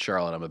race in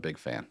Charlotte, I'm a big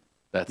fan.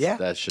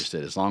 That's just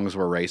it. As long as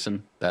we're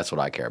racing, that's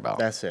what I care about.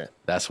 That's it.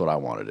 That's what I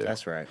want to do.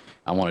 That's right.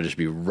 I want to just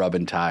be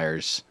rubbing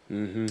tires,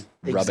 rubbing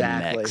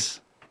Exactly.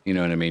 necks. You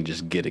know what I mean?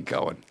 Just get it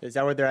going. Is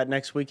that where they're at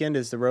next weekend?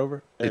 Is the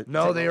Rover?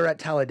 No, they are at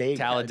Talladega.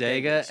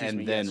 Talladega Excuse and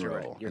me, then yes, you're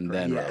right. Roval. You're And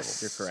correct. then Yes.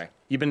 Roval. You're correct.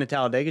 You been to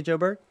Talladega, Joe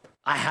Berg?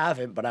 I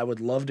haven't, but I would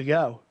love to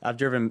go. I've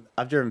driven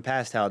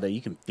past Talladega.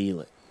 You can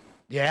feel it.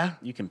 Yeah,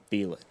 You can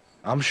feel it.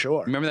 I'm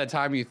sure. Remember that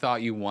time you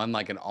thought you won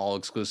like an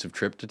all-exclusive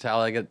trip to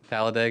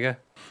Talladega?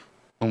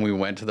 When we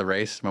went to the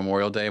race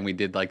Memorial Day and we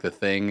did like the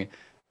thing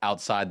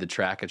outside the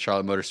track at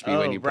Charlotte Motor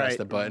Speedway and you press right.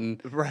 the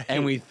button. Right.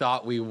 And we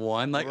thought we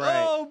won. Like,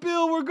 Right. oh,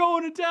 Bill, we're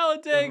going to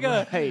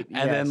Talladega. Right,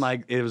 And then, yes.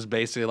 like, it was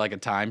basically like a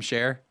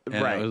timeshare.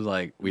 And Right. it was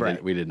like, we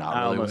Right. did not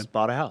I really almost win.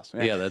 bought a house.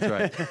 Yeah, that's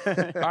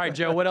right. All right,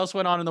 Joe, what else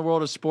went on in the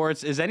world of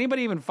sports? Is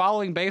anybody even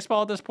following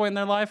baseball at this point in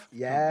their life?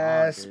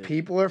 Yes,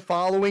 people are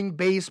following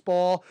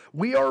baseball.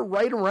 We are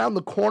right around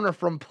the corner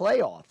from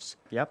playoffs.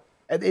 Yep.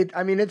 And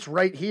it's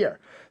right here.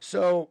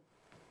 So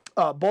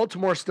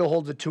Baltimore still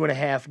holds a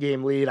 2.5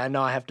 game lead. I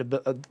know I have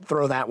to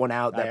throw that one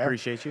out I there.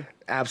 appreciate you.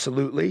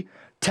 Absolutely.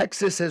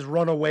 Texas has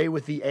run away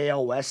with the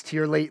AL West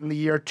here late in the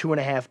year,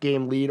 2.5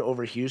 game lead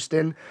over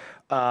Houston.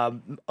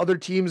 Other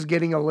teams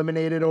getting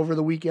eliminated over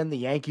the weekend. The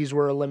Yankees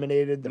were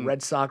eliminated. The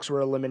Red Sox were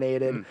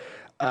eliminated.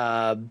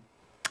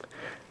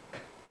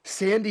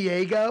 San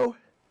Diego,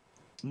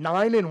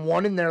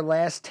 9-1 in their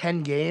last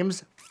 10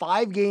 games.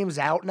 5 games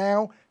out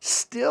now.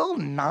 Still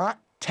not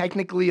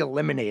technically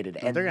eliminated.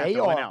 And they're gonna they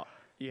have to win are. out.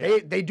 Yeah.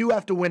 They do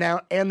have to win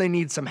out, and they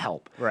need some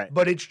help. Right.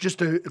 But it's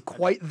just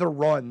quite the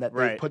run that they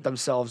Right. put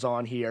themselves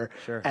on here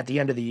Sure. at the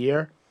end of the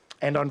year.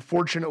 And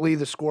unfortunately,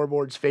 the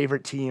scoreboard's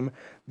favorite team,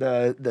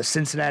 the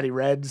Cincinnati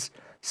Reds,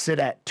 sit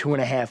at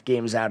 2.5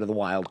 games out of the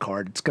wild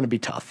card. It's going to be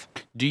tough.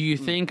 Do you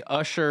think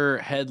Usher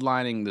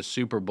headlining the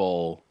Super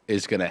Bowl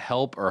is going to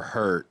help or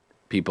hurt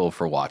people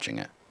for watching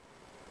it?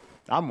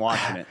 I'm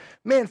watching it.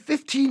 Man,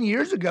 15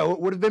 years ago, it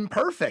would have been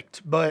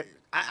perfect. But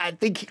I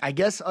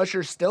guess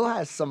Usher still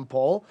has some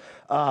pull.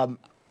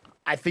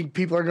 I think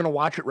people are going to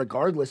watch it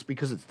regardless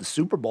because it's the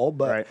Super Bowl.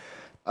 But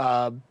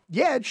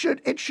yeah, it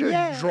should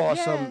draw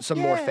some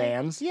more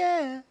fans.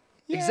 Yeah.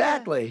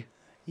 Exactly.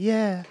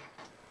 Yeah.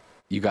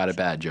 You got it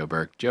bad, Joe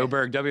Berg. Joe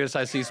Berg,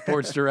 WSIC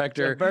sports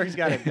director. Joe Berg's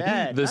got it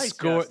bad. The Nice,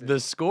 Justin. the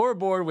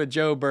scoreboard with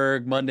Joe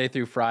Berg, Monday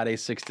through Friday,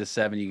 6 to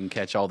 7. You can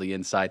catch all the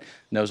insight.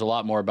 Knows a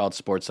lot more about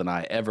sports than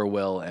I ever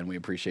will, and we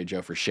appreciate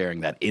Joe for sharing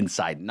that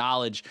inside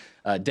knowledge.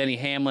 Denny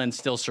Hamlin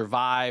still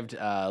survived.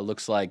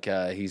 Looks like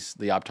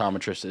the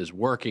optometrist is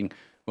working.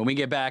 When we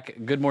get back,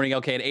 Good Morning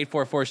LK at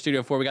 844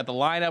 Studio 4. We got the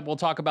lineup we'll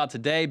talk about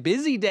today.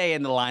 Busy day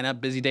in the lineup,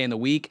 busy day in the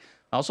week.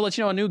 I'll also let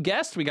you know a new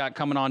guest we got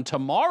coming on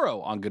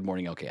tomorrow on Good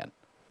Morning LKN.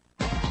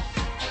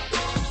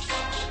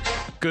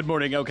 Good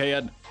morning,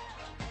 LKN.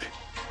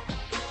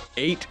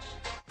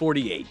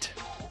 8:48.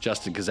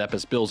 Justin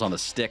Kazepis, Bills on the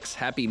sticks.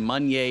 Happy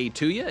Monday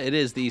to you. It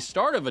is the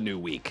start of a new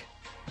week.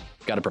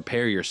 Got to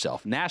prepare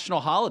yourself.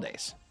 National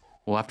holidays.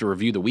 We'll have to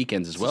review the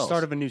weekends as It's well. the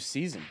start of a new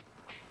season.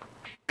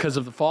 Because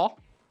of the fall?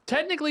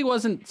 Technically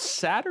wasn't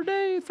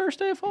Saturday first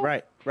day of fall?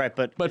 Right.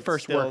 But it's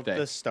first still work day.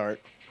 the start.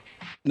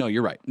 No,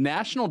 you're right.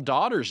 National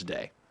Daughters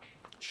Day.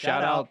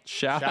 Shout out.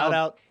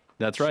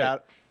 That's right.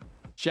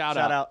 Shout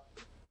out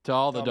to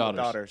all the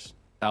daughters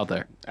out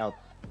there. Out.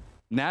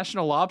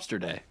 National Lobster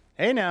Day.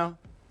 Hey now.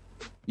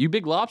 You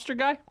big lobster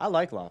guy? I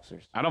like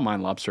lobsters. I don't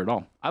mind lobster at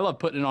all. I love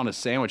putting it on a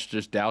sandwich,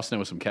 just dousing it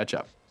with some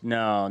ketchup.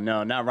 No,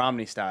 not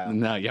Romney style.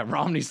 No, yeah,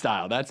 Romney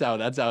style. That's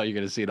how you're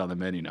gonna see it on the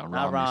menu now.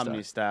 Not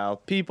Romney style. style.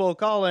 People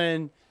call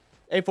in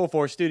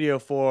 844 Studio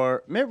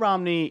 4. Mitt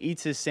Romney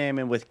eats his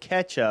salmon with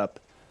ketchup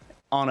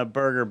on a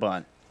burger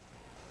bun.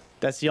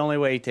 That's the only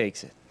way he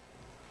takes it.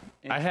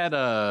 I had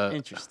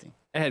Interesting.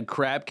 I had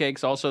crab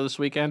cakes also this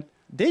weekend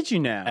Did you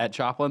now? at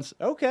Choplin's.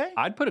 Okay.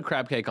 I'd put a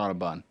crab cake on a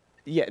bun.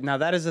 Yeah, now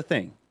that is a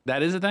thing.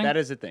 That is a thing? That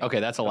is a thing. Okay,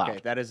 that's allowed. Okay,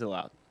 that is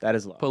allowed. Put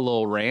a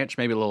little ranch,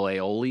 maybe a little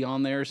aioli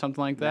on there or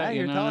something like that. Now You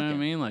you're know what I talking.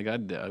 mean? Like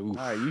I'd oof. All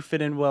right, you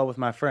fit in well with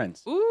my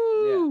friends.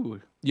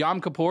 Ooh. Yom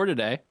Kippur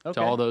today Okay.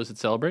 to all those that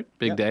celebrate.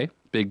 Big day.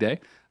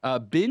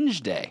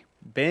 Binge day.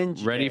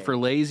 Binge. Ready day. for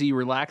lazy,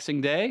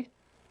 relaxing day?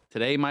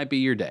 Today might be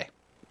your day.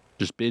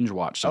 Just binge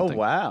watch Oh, something.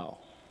 wow.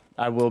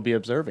 I will be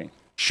observing.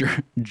 Sure.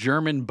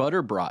 German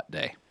Butterbrat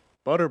Day.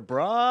 Butter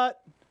brat.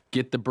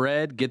 Get the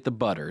bread, get the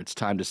butter. It's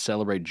time to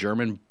celebrate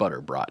German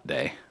Butterbrat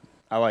Day.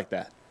 I like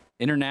that.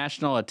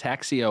 International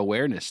Ataxia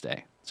Awareness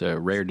Day. It's a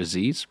rare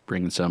disease,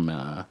 bringing some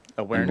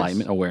Awareness.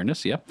 enlightenment,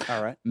 awareness. Yeah.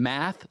 All right.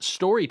 Math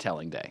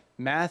Storytelling Day.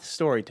 Math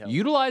storytelling.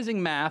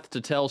 Utilizing math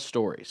to tell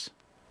stories.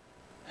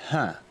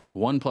 Huh.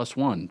 1 +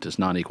 1 does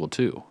not equal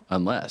 2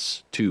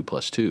 unless 2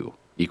 + 2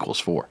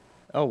 = 4.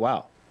 Oh,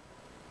 wow.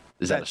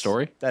 Is that a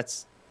story?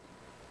 That's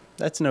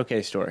an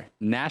okay story.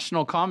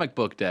 National Comic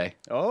Book Day.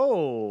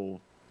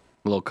 Oh,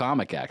 A little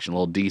comic action, a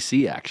little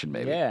DC action,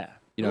 maybe. yeah.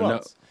 You Who know,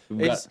 else?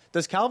 we've got-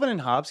 Does Calvin and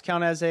Hobbes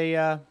count as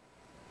a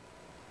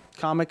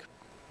comic?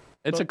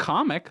 It's a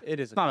comic. It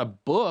is It's not a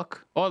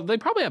book. Well, they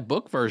probably have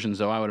book versions,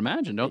 though, I would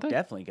imagine, don't they?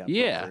 Definitely got book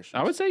Yeah. versions.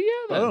 I would say, yeah.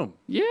 Then. Boom.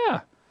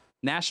 Yeah.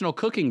 National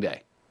Cooking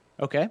Day.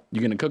 Okay.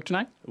 You going to cook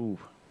tonight? Ooh.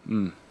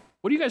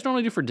 What do you guys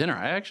normally do for dinner?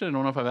 I actually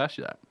don't know if I've asked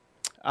you that.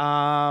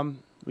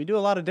 We do a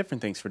lot of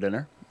different things for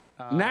dinner.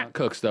 Nat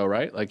cooks, though,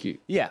 right? Like you.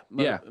 Yeah.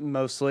 Yeah.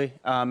 Mostly.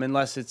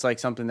 Unless it's like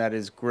something that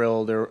is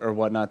grilled or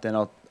whatnot, then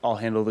I'll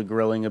handle the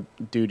grilling of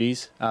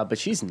duties. But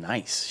she's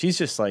nice. She's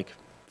just like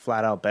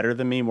flat out better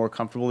than me, more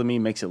comfortable than me,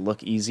 makes it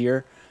look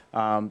easier.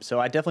 So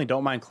I definitely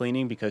don't mind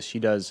cleaning because she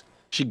does.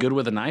 She good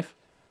with a knife?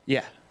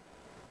 Yeah.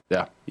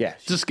 Yeah. Yeah.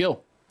 It's a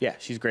skill. Yeah.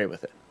 She's great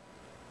with it.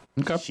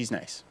 Okay. She's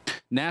nice.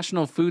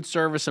 National Food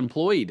Service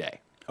Employee Day.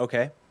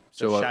 Okay.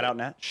 So shout out,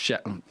 Nat.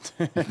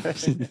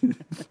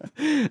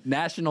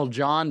 National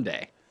John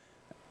Day.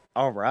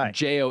 All right.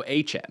 John.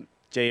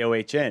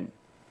 John.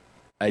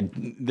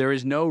 There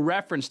is no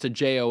reference to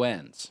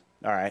Jons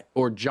All right.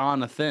 or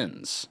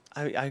Jonathans.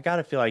 I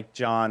gotta feel like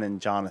John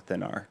and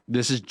Jonathan are.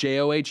 This is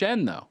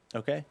John though.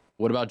 Okay.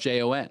 What about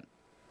Jon?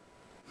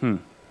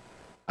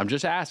 I'm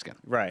just asking.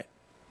 Right.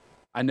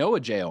 I know a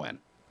Jon.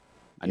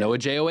 I know a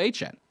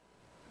John.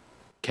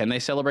 Can they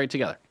celebrate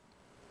together?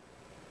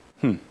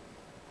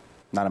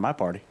 Not at my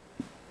party.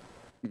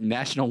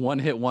 National One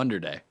Hit Wonder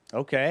Day.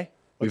 Okay.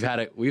 We've had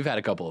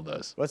a couple of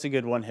those. What's a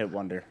good one-hit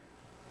wonder?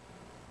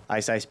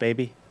 Ice Ice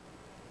Baby?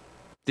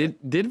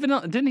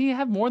 Didn't he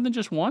have more than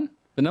just one?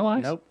 Vanilla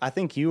Ice? Nope. I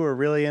think you were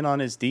really in on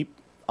his deep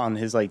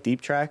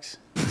tracks,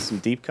 some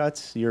deep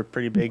cuts. You're a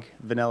pretty big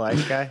Vanilla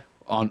Ice guy.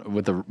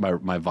 With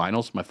my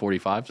vinyls, my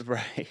 45s.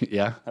 Right.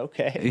 Yeah.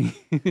 Okay.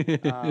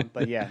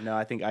 But yeah, no,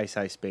 I think Ice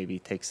Ice Baby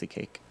takes the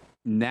cake.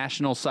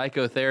 National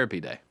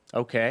Psychotherapy Day.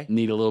 Okay.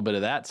 Need a little bit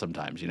of that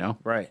sometimes, you know?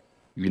 Right.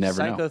 You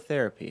never know.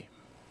 Psychotherapy.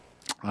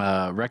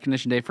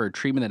 Recognition Day for a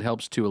treatment that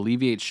helps to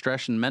alleviate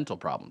stress and mental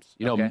problems.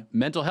 You know, Okay.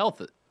 mental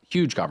health,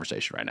 huge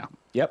conversation right now.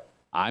 Yep.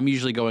 I'm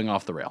usually going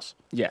off the rails.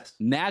 Yes.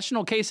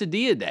 National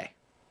Quesadilla Day.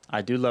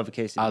 I do love a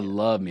quesadilla. I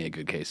love me a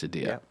good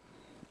quesadilla.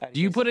 Yep. Do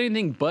you put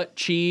anything but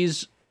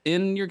cheese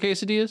in your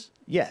quesadillas?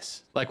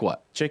 Yes. Like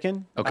what?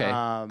 Chicken. Okay.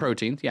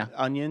 Proteins, yeah.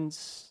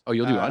 Onions. Oh,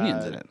 you'll do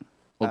onions in it.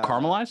 Well,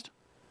 caramelized?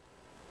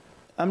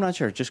 I'm not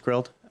sure. Just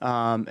grilled.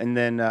 And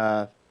then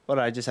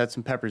I just had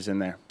some peppers in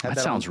there. Had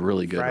That sounds on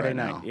really good Friday right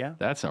night. now. Yeah.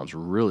 That sounds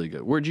really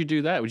good. Where'd you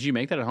do that? Would you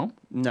make that at home?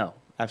 No,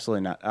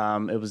 absolutely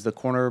not. It was the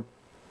corner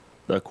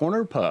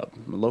pub,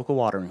 a local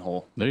watering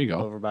hole. There you go.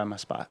 Over by my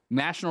spot.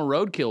 National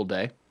Roadkill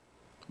Day.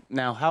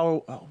 Now,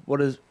 what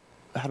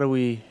do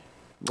we?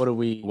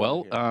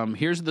 Well,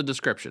 here's the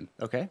description.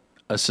 Okay.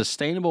 A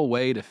sustainable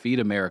way to feed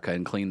America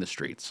and clean the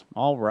streets.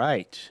 All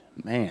right,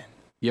 man.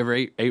 You ever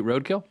ate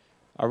roadkill?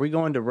 Are we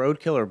going to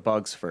roadkill or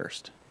bugs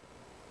first?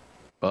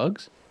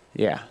 Bugs?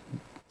 Yeah.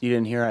 You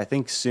didn't hear? I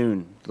think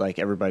soon, like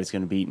everybody's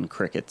going to be eating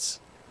crickets.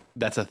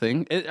 That's a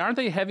thing. Aren't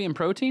they heavy in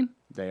protein?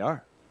 They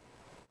are.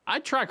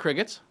 I'd try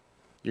crickets.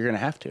 You're going to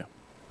have to.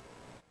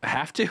 I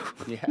have to?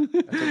 Yeah.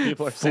 That's what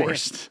people are saying.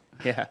 Forced.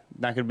 Yeah.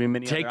 Not going to be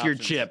many. Take other your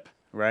options. chip.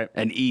 Right.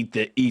 And eat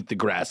the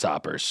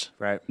grasshoppers.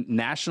 Right.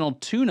 National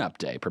Tune-Up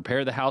Day.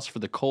 Prepare the house for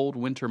the cold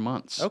winter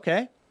months.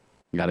 Okay.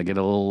 Got to get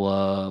a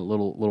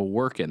little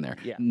work in there.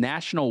 Yeah.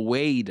 National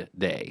Wade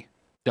Day.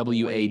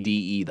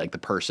 WADE, like the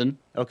person.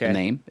 Okay. The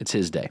name. It's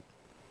his day.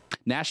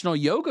 National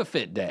Yoga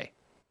Fit Day.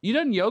 You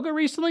done yoga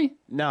recently?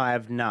 No, I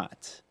have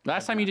not.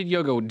 Last time you did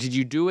yoga, did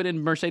you do it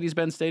in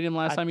Mercedes-Benz Stadium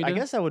last time you did I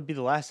guess that would be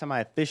the last time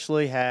I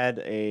officially had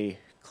a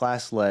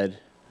class-led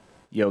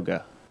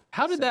yoga.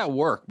 How did that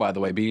work, by the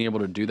way, being able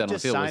to do that on the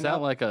Just field? Was sign that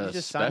up. like a You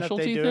just sign up,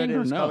 specialty they do thing it. It or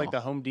was no? called like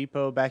the Home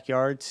Depot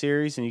Backyard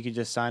Series, and you could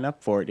just sign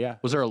up for it, yeah.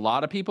 Was there a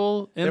lot of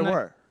people in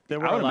there? There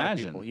were I would a lot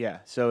imagine. of people, yeah.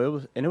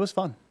 So it was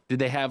fun. Did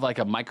they have like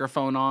a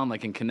microphone on,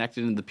 like and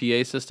connected into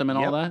the PA system and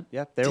all that?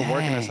 Yep, they were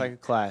working us Dang. like a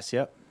class,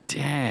 yep.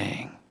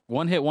 Dang.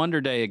 One Hit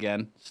Wonder Day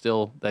again.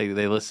 Still, they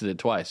listed it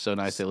twice. So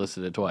nice they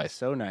listed it twice.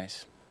 So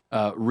nice.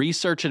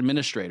 Research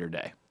Administrator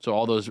Day. So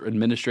all those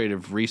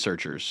administrative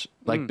researchers,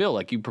 like Bill,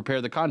 like you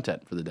prepare the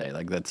content for the day.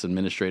 Like that's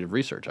administrative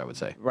research, I would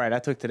say. Right, I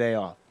took today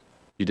off.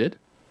 You did?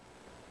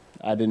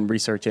 I didn't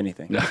research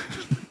anything.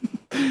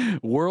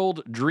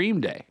 World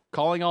Dream Day.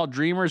 Calling all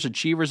dreamers,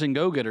 achievers, and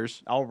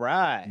go-getters. All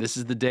right. This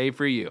is the day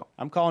for you.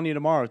 I'm calling you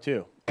tomorrow,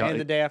 too. And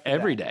the day after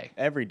Every that. day.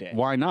 Every day.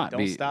 Why not?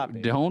 Don't stop,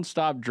 baby. Don't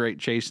stop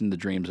chasing the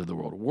dreams of the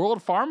world.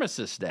 World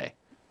Pharmacist Day.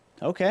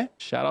 Okay.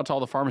 Shout out to all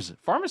the pharmacists.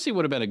 Pharmacy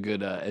would have been a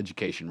good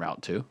education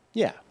route, too.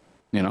 Yeah.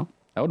 You know,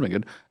 that would have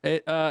been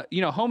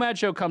good. Home Ad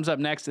Show comes up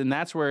next, and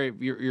that's where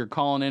you're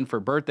calling in for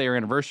birthday or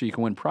anniversary. You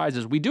can win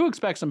prizes. We do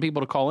expect some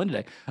people to call in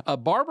today.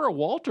 Barbara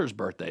Walters'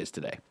 birthday is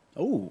today.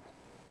 Oh.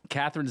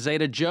 Catherine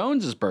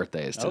Zeta-Jones'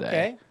 birthday is today.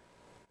 Okay.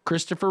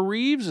 Christopher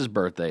Reeves'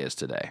 birthday is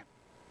today.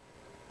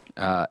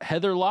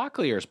 Heather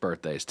Locklear's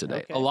birthday is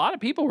today. Okay. A lot of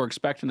people were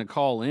expecting to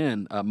call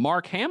in.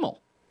 Mark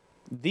Hamill.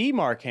 The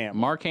Mark Hamill.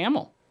 Mark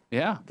Hamill.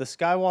 Yeah. The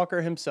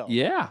Skywalker himself.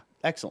 Yeah.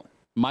 Excellent.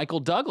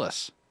 Michael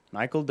Douglas.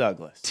 Michael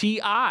Douglas.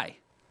 T.I.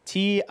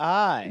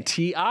 T.I.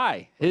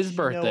 T.I. His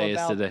birthday is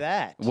about today.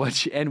 that?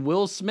 And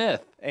Will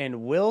Smith.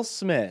 And Will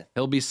Smith.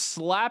 He'll be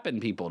slapping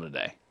people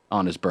today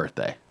on his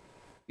birthday.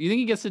 You think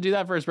he gets to do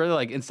that for his birthday?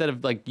 Like instead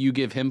of like you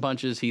give him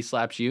punches, he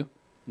slaps you?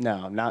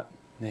 No, not.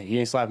 He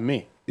ain't slapping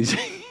me.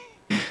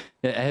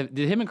 Did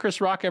him and Chris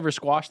Rock ever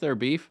squash their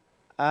beef?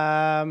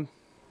 Or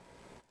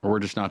we're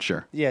just not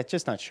sure. Yeah,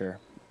 just not sure.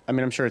 I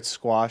mean, I'm sure it's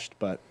squashed,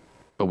 but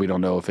We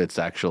don't know if it's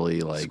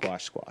actually like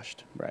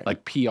squashed, right?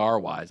 Like PR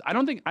wise. I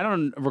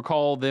don't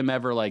recall them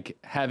ever like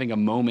having a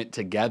moment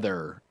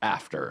together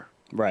after.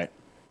 Right.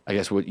 I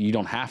guess you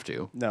don't have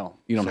to. No,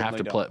 You don't have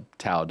to certainly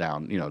tow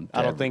down,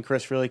 I don't think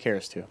Chris really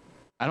cares to.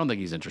 I don't think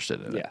he's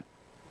interested in it. Yeah,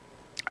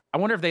 I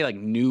wonder if they like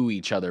knew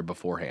each other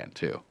beforehand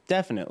too.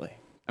 definitely.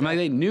 I mean, like,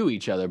 they knew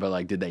each other, but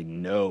like, did they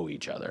know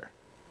each other?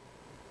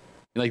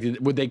 Like,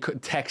 would they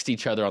text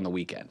each other on the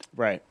weekend?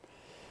 Right.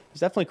 It's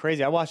definitely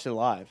crazy. I watched it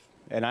live,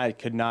 and I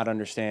could not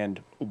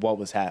understand what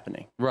was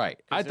happening. Right.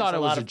 I thought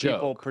it was a joke.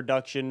 People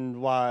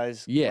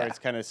production-wise, Yeah. where it's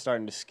kind of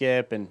starting to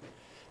skip, and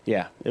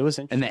yeah, it was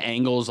interesting. And the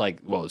angles, like,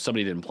 whoa,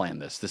 somebody didn't plan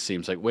this. This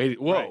seems like, wait,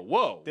 whoa, Right.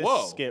 whoa, This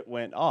whoa. skit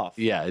went off.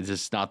 Yeah, it's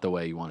just not the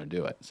way you want to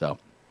do it. So,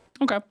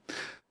 okay.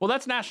 Well,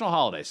 that's national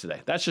holidays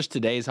today. That's just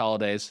today's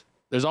holidays.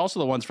 There's also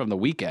the ones from the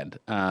weekend,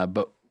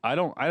 but I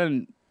don't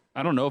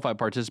know if I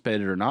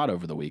participated or not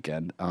over the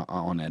weekend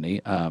on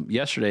any.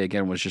 Yesterday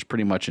again was just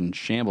pretty much in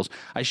shambles.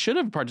 I should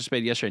have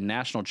participated yesterday.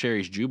 National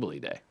Cherries Jubilee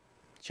Day.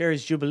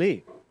 Cherries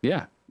Jubilee.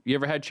 Yeah, you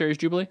ever had Cherries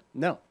Jubilee?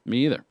 No.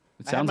 Me either.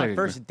 It I had sounds my like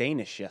first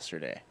Danish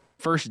yesterday.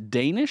 first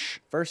Danish.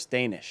 First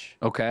Danish.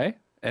 Okay,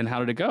 and how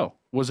did it go?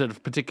 Was it a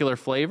particular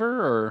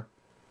flavor or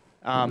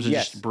was it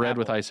Yes, just bread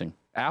with apple. icing?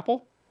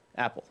 Apple?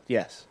 Apple.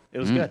 Yes, it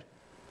was good.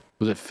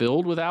 Was it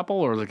filled with apple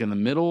or like in the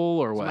middle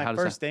or what? My How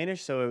does first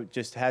Danish, so it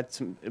just had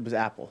some. It was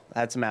apple. It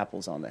had some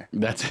apples on there.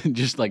 That's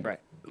just like Right.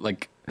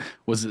 like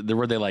was it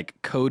were they like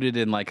coated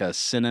in like a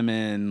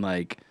cinnamon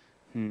like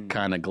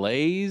kind of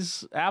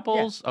glaze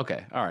apples?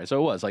 Okay, all right. So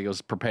it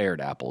was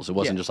prepared apples. It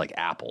wasn't Yeah. just like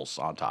apples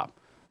on top,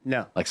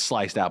 No. like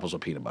sliced apples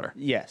with peanut butter.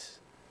 Yes.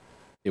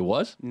 It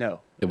was.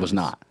 No. It was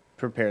not.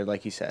 Prepared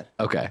like you said.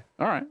 Okay.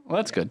 All right. Well,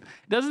 that's good.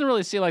 It doesn't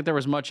really seem like there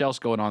was much else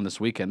going on this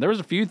weekend. There was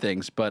a few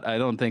things, but I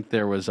don't think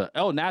there was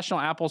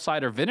National Apple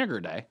Cider Vinegar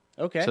Day.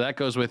 Okay. So that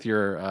goes with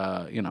your,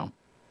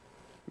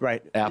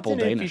 Right. Apple Isn't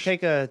it Danish.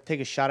 If you take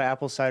a shot of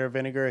apple cider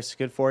vinegar, it's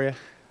good for you.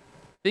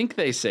 think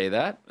they say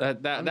that.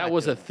 That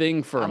was a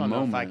thing for I a don't know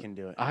if moment. I can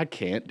do it. I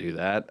can't do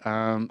that.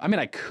 I mean,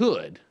 I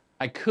could.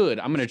 I'm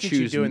going to Get you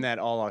choose. doing that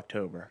all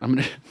October. I'm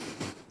going to.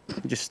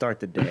 Just start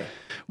the day.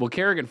 Well,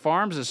 Kerrigan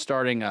Farms is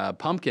starting a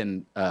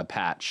pumpkin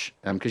patch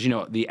because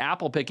the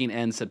apple picking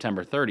ends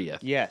September 30th.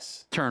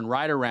 Yes. Turn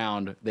right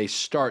around, they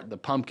start the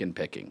pumpkin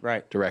picking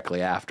Right.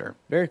 directly after.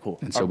 Very cool.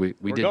 And so we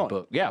we're did going.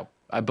 book. Yeah,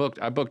 I booked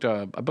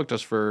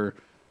us for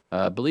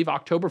I believe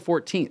October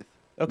 14th.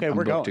 Okay, I'm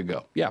we're booked going. to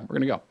go. Yeah, we're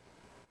gonna go.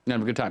 And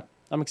have a good time.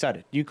 I'm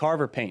excited. You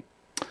carve or paint?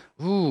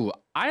 Ooh,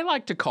 I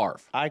like to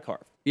carve. I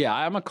carve. Yeah,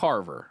 I'm a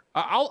carver.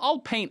 I'll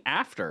paint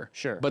after.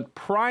 Sure. But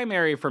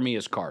primary for me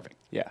is carving.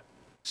 Yeah.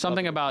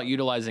 Something about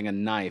utilizing a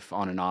knife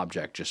on an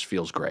object just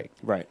feels great.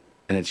 Right.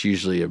 And it's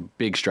usually a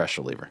big stress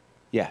reliever.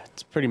 Yeah,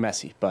 it's pretty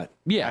messy, but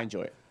Yeah. I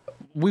enjoy it.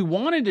 We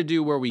wanted to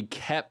do where we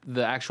kept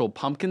the actual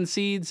pumpkin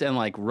seeds and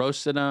like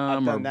roasted them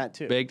I've or done that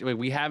too. baked.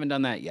 We haven't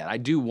done that yet. I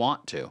do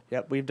want to.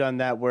 Yep, we've done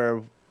that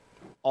where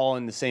all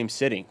in the same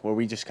sitting, where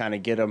we just kind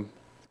of get them,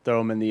 throw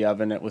them in the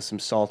oven with some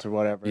salt or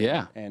whatever.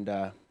 Yeah. And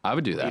I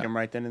would do eat that. them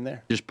right then and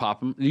there. Just pop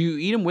them. Do you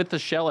eat them with the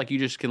shell? Like you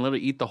just can literally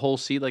eat the whole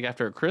seed like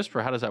after a crisp,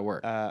 or how does that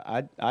work?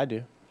 I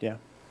do. Yeah.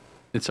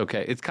 It's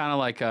okay. It's kind of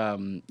like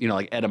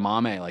like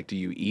edamame. Like, do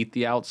you eat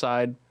the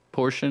outside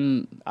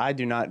portion? I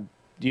do not.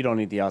 You don't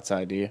eat the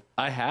outside, do you?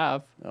 I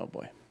have. Oh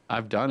boy.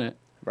 I've done it.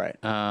 Right.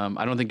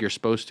 I don't think you're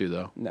supposed to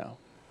though. No.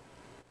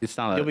 It's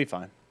not. You'll be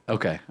fine.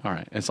 Okay. All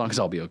right. As long as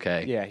I'll be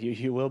okay. Yeah,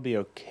 you will be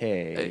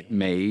okay.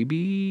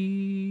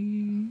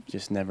 Maybe.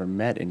 Just never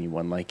met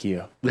anyone like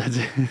you. You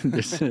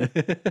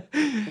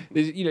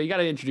got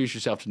to introduce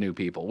yourself to new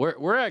people.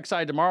 We're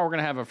excited tomorrow. We're going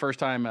to have a first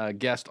time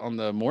guest on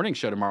the morning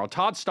show tomorrow.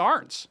 Todd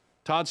Starnes.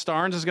 Todd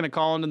Starnes is going to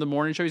call into the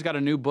morning show. He's got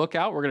a new book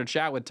out. We're going to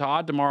chat with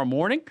Todd tomorrow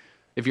morning.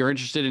 If you're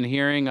interested in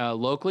hearing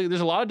locally,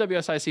 there's a lot of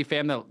WSIC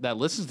fam that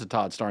listens to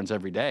Todd Starnes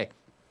every day.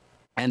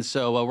 And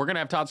so we're going to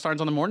have Todd Starnes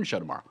on the morning show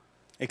tomorrow.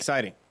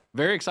 Exciting.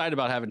 Very excited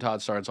about having Todd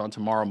Starnes on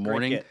tomorrow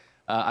morning. get.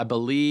 I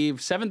believe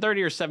 7:30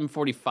 or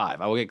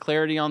 7:45. I will get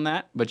clarity on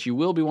that, but you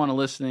will be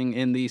listening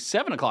in the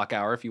 7 o'clock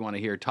hour if you want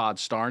to hear Todd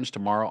Starnes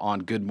tomorrow on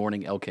Good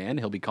Morning LKN.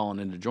 He'll be calling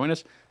in to join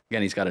us.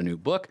 Again, he's got a new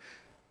book.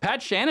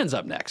 Pat Shannon's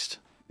up next.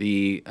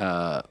 The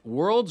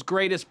world's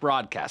greatest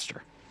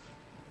broadcaster.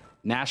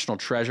 National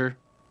treasure.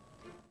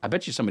 I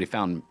bet you somebody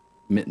found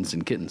mittens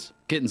and kittens.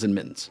 Kittens and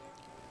mittens.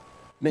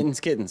 Mittens,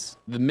 kittens.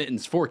 The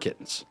mittens for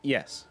kittens.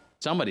 Yes.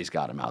 Somebody's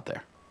got them out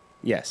there.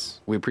 Yes.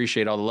 We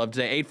appreciate all the love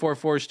today.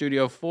 844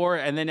 Studio 4.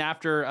 And then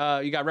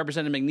after, you got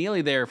Representative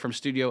McNeely there from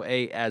Studio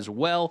A as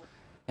well,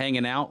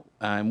 hanging out.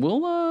 And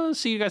we'll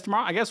see you guys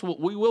tomorrow. I guess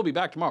we will be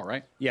back tomorrow,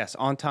 right? Yes.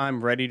 On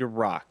time, ready to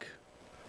rock.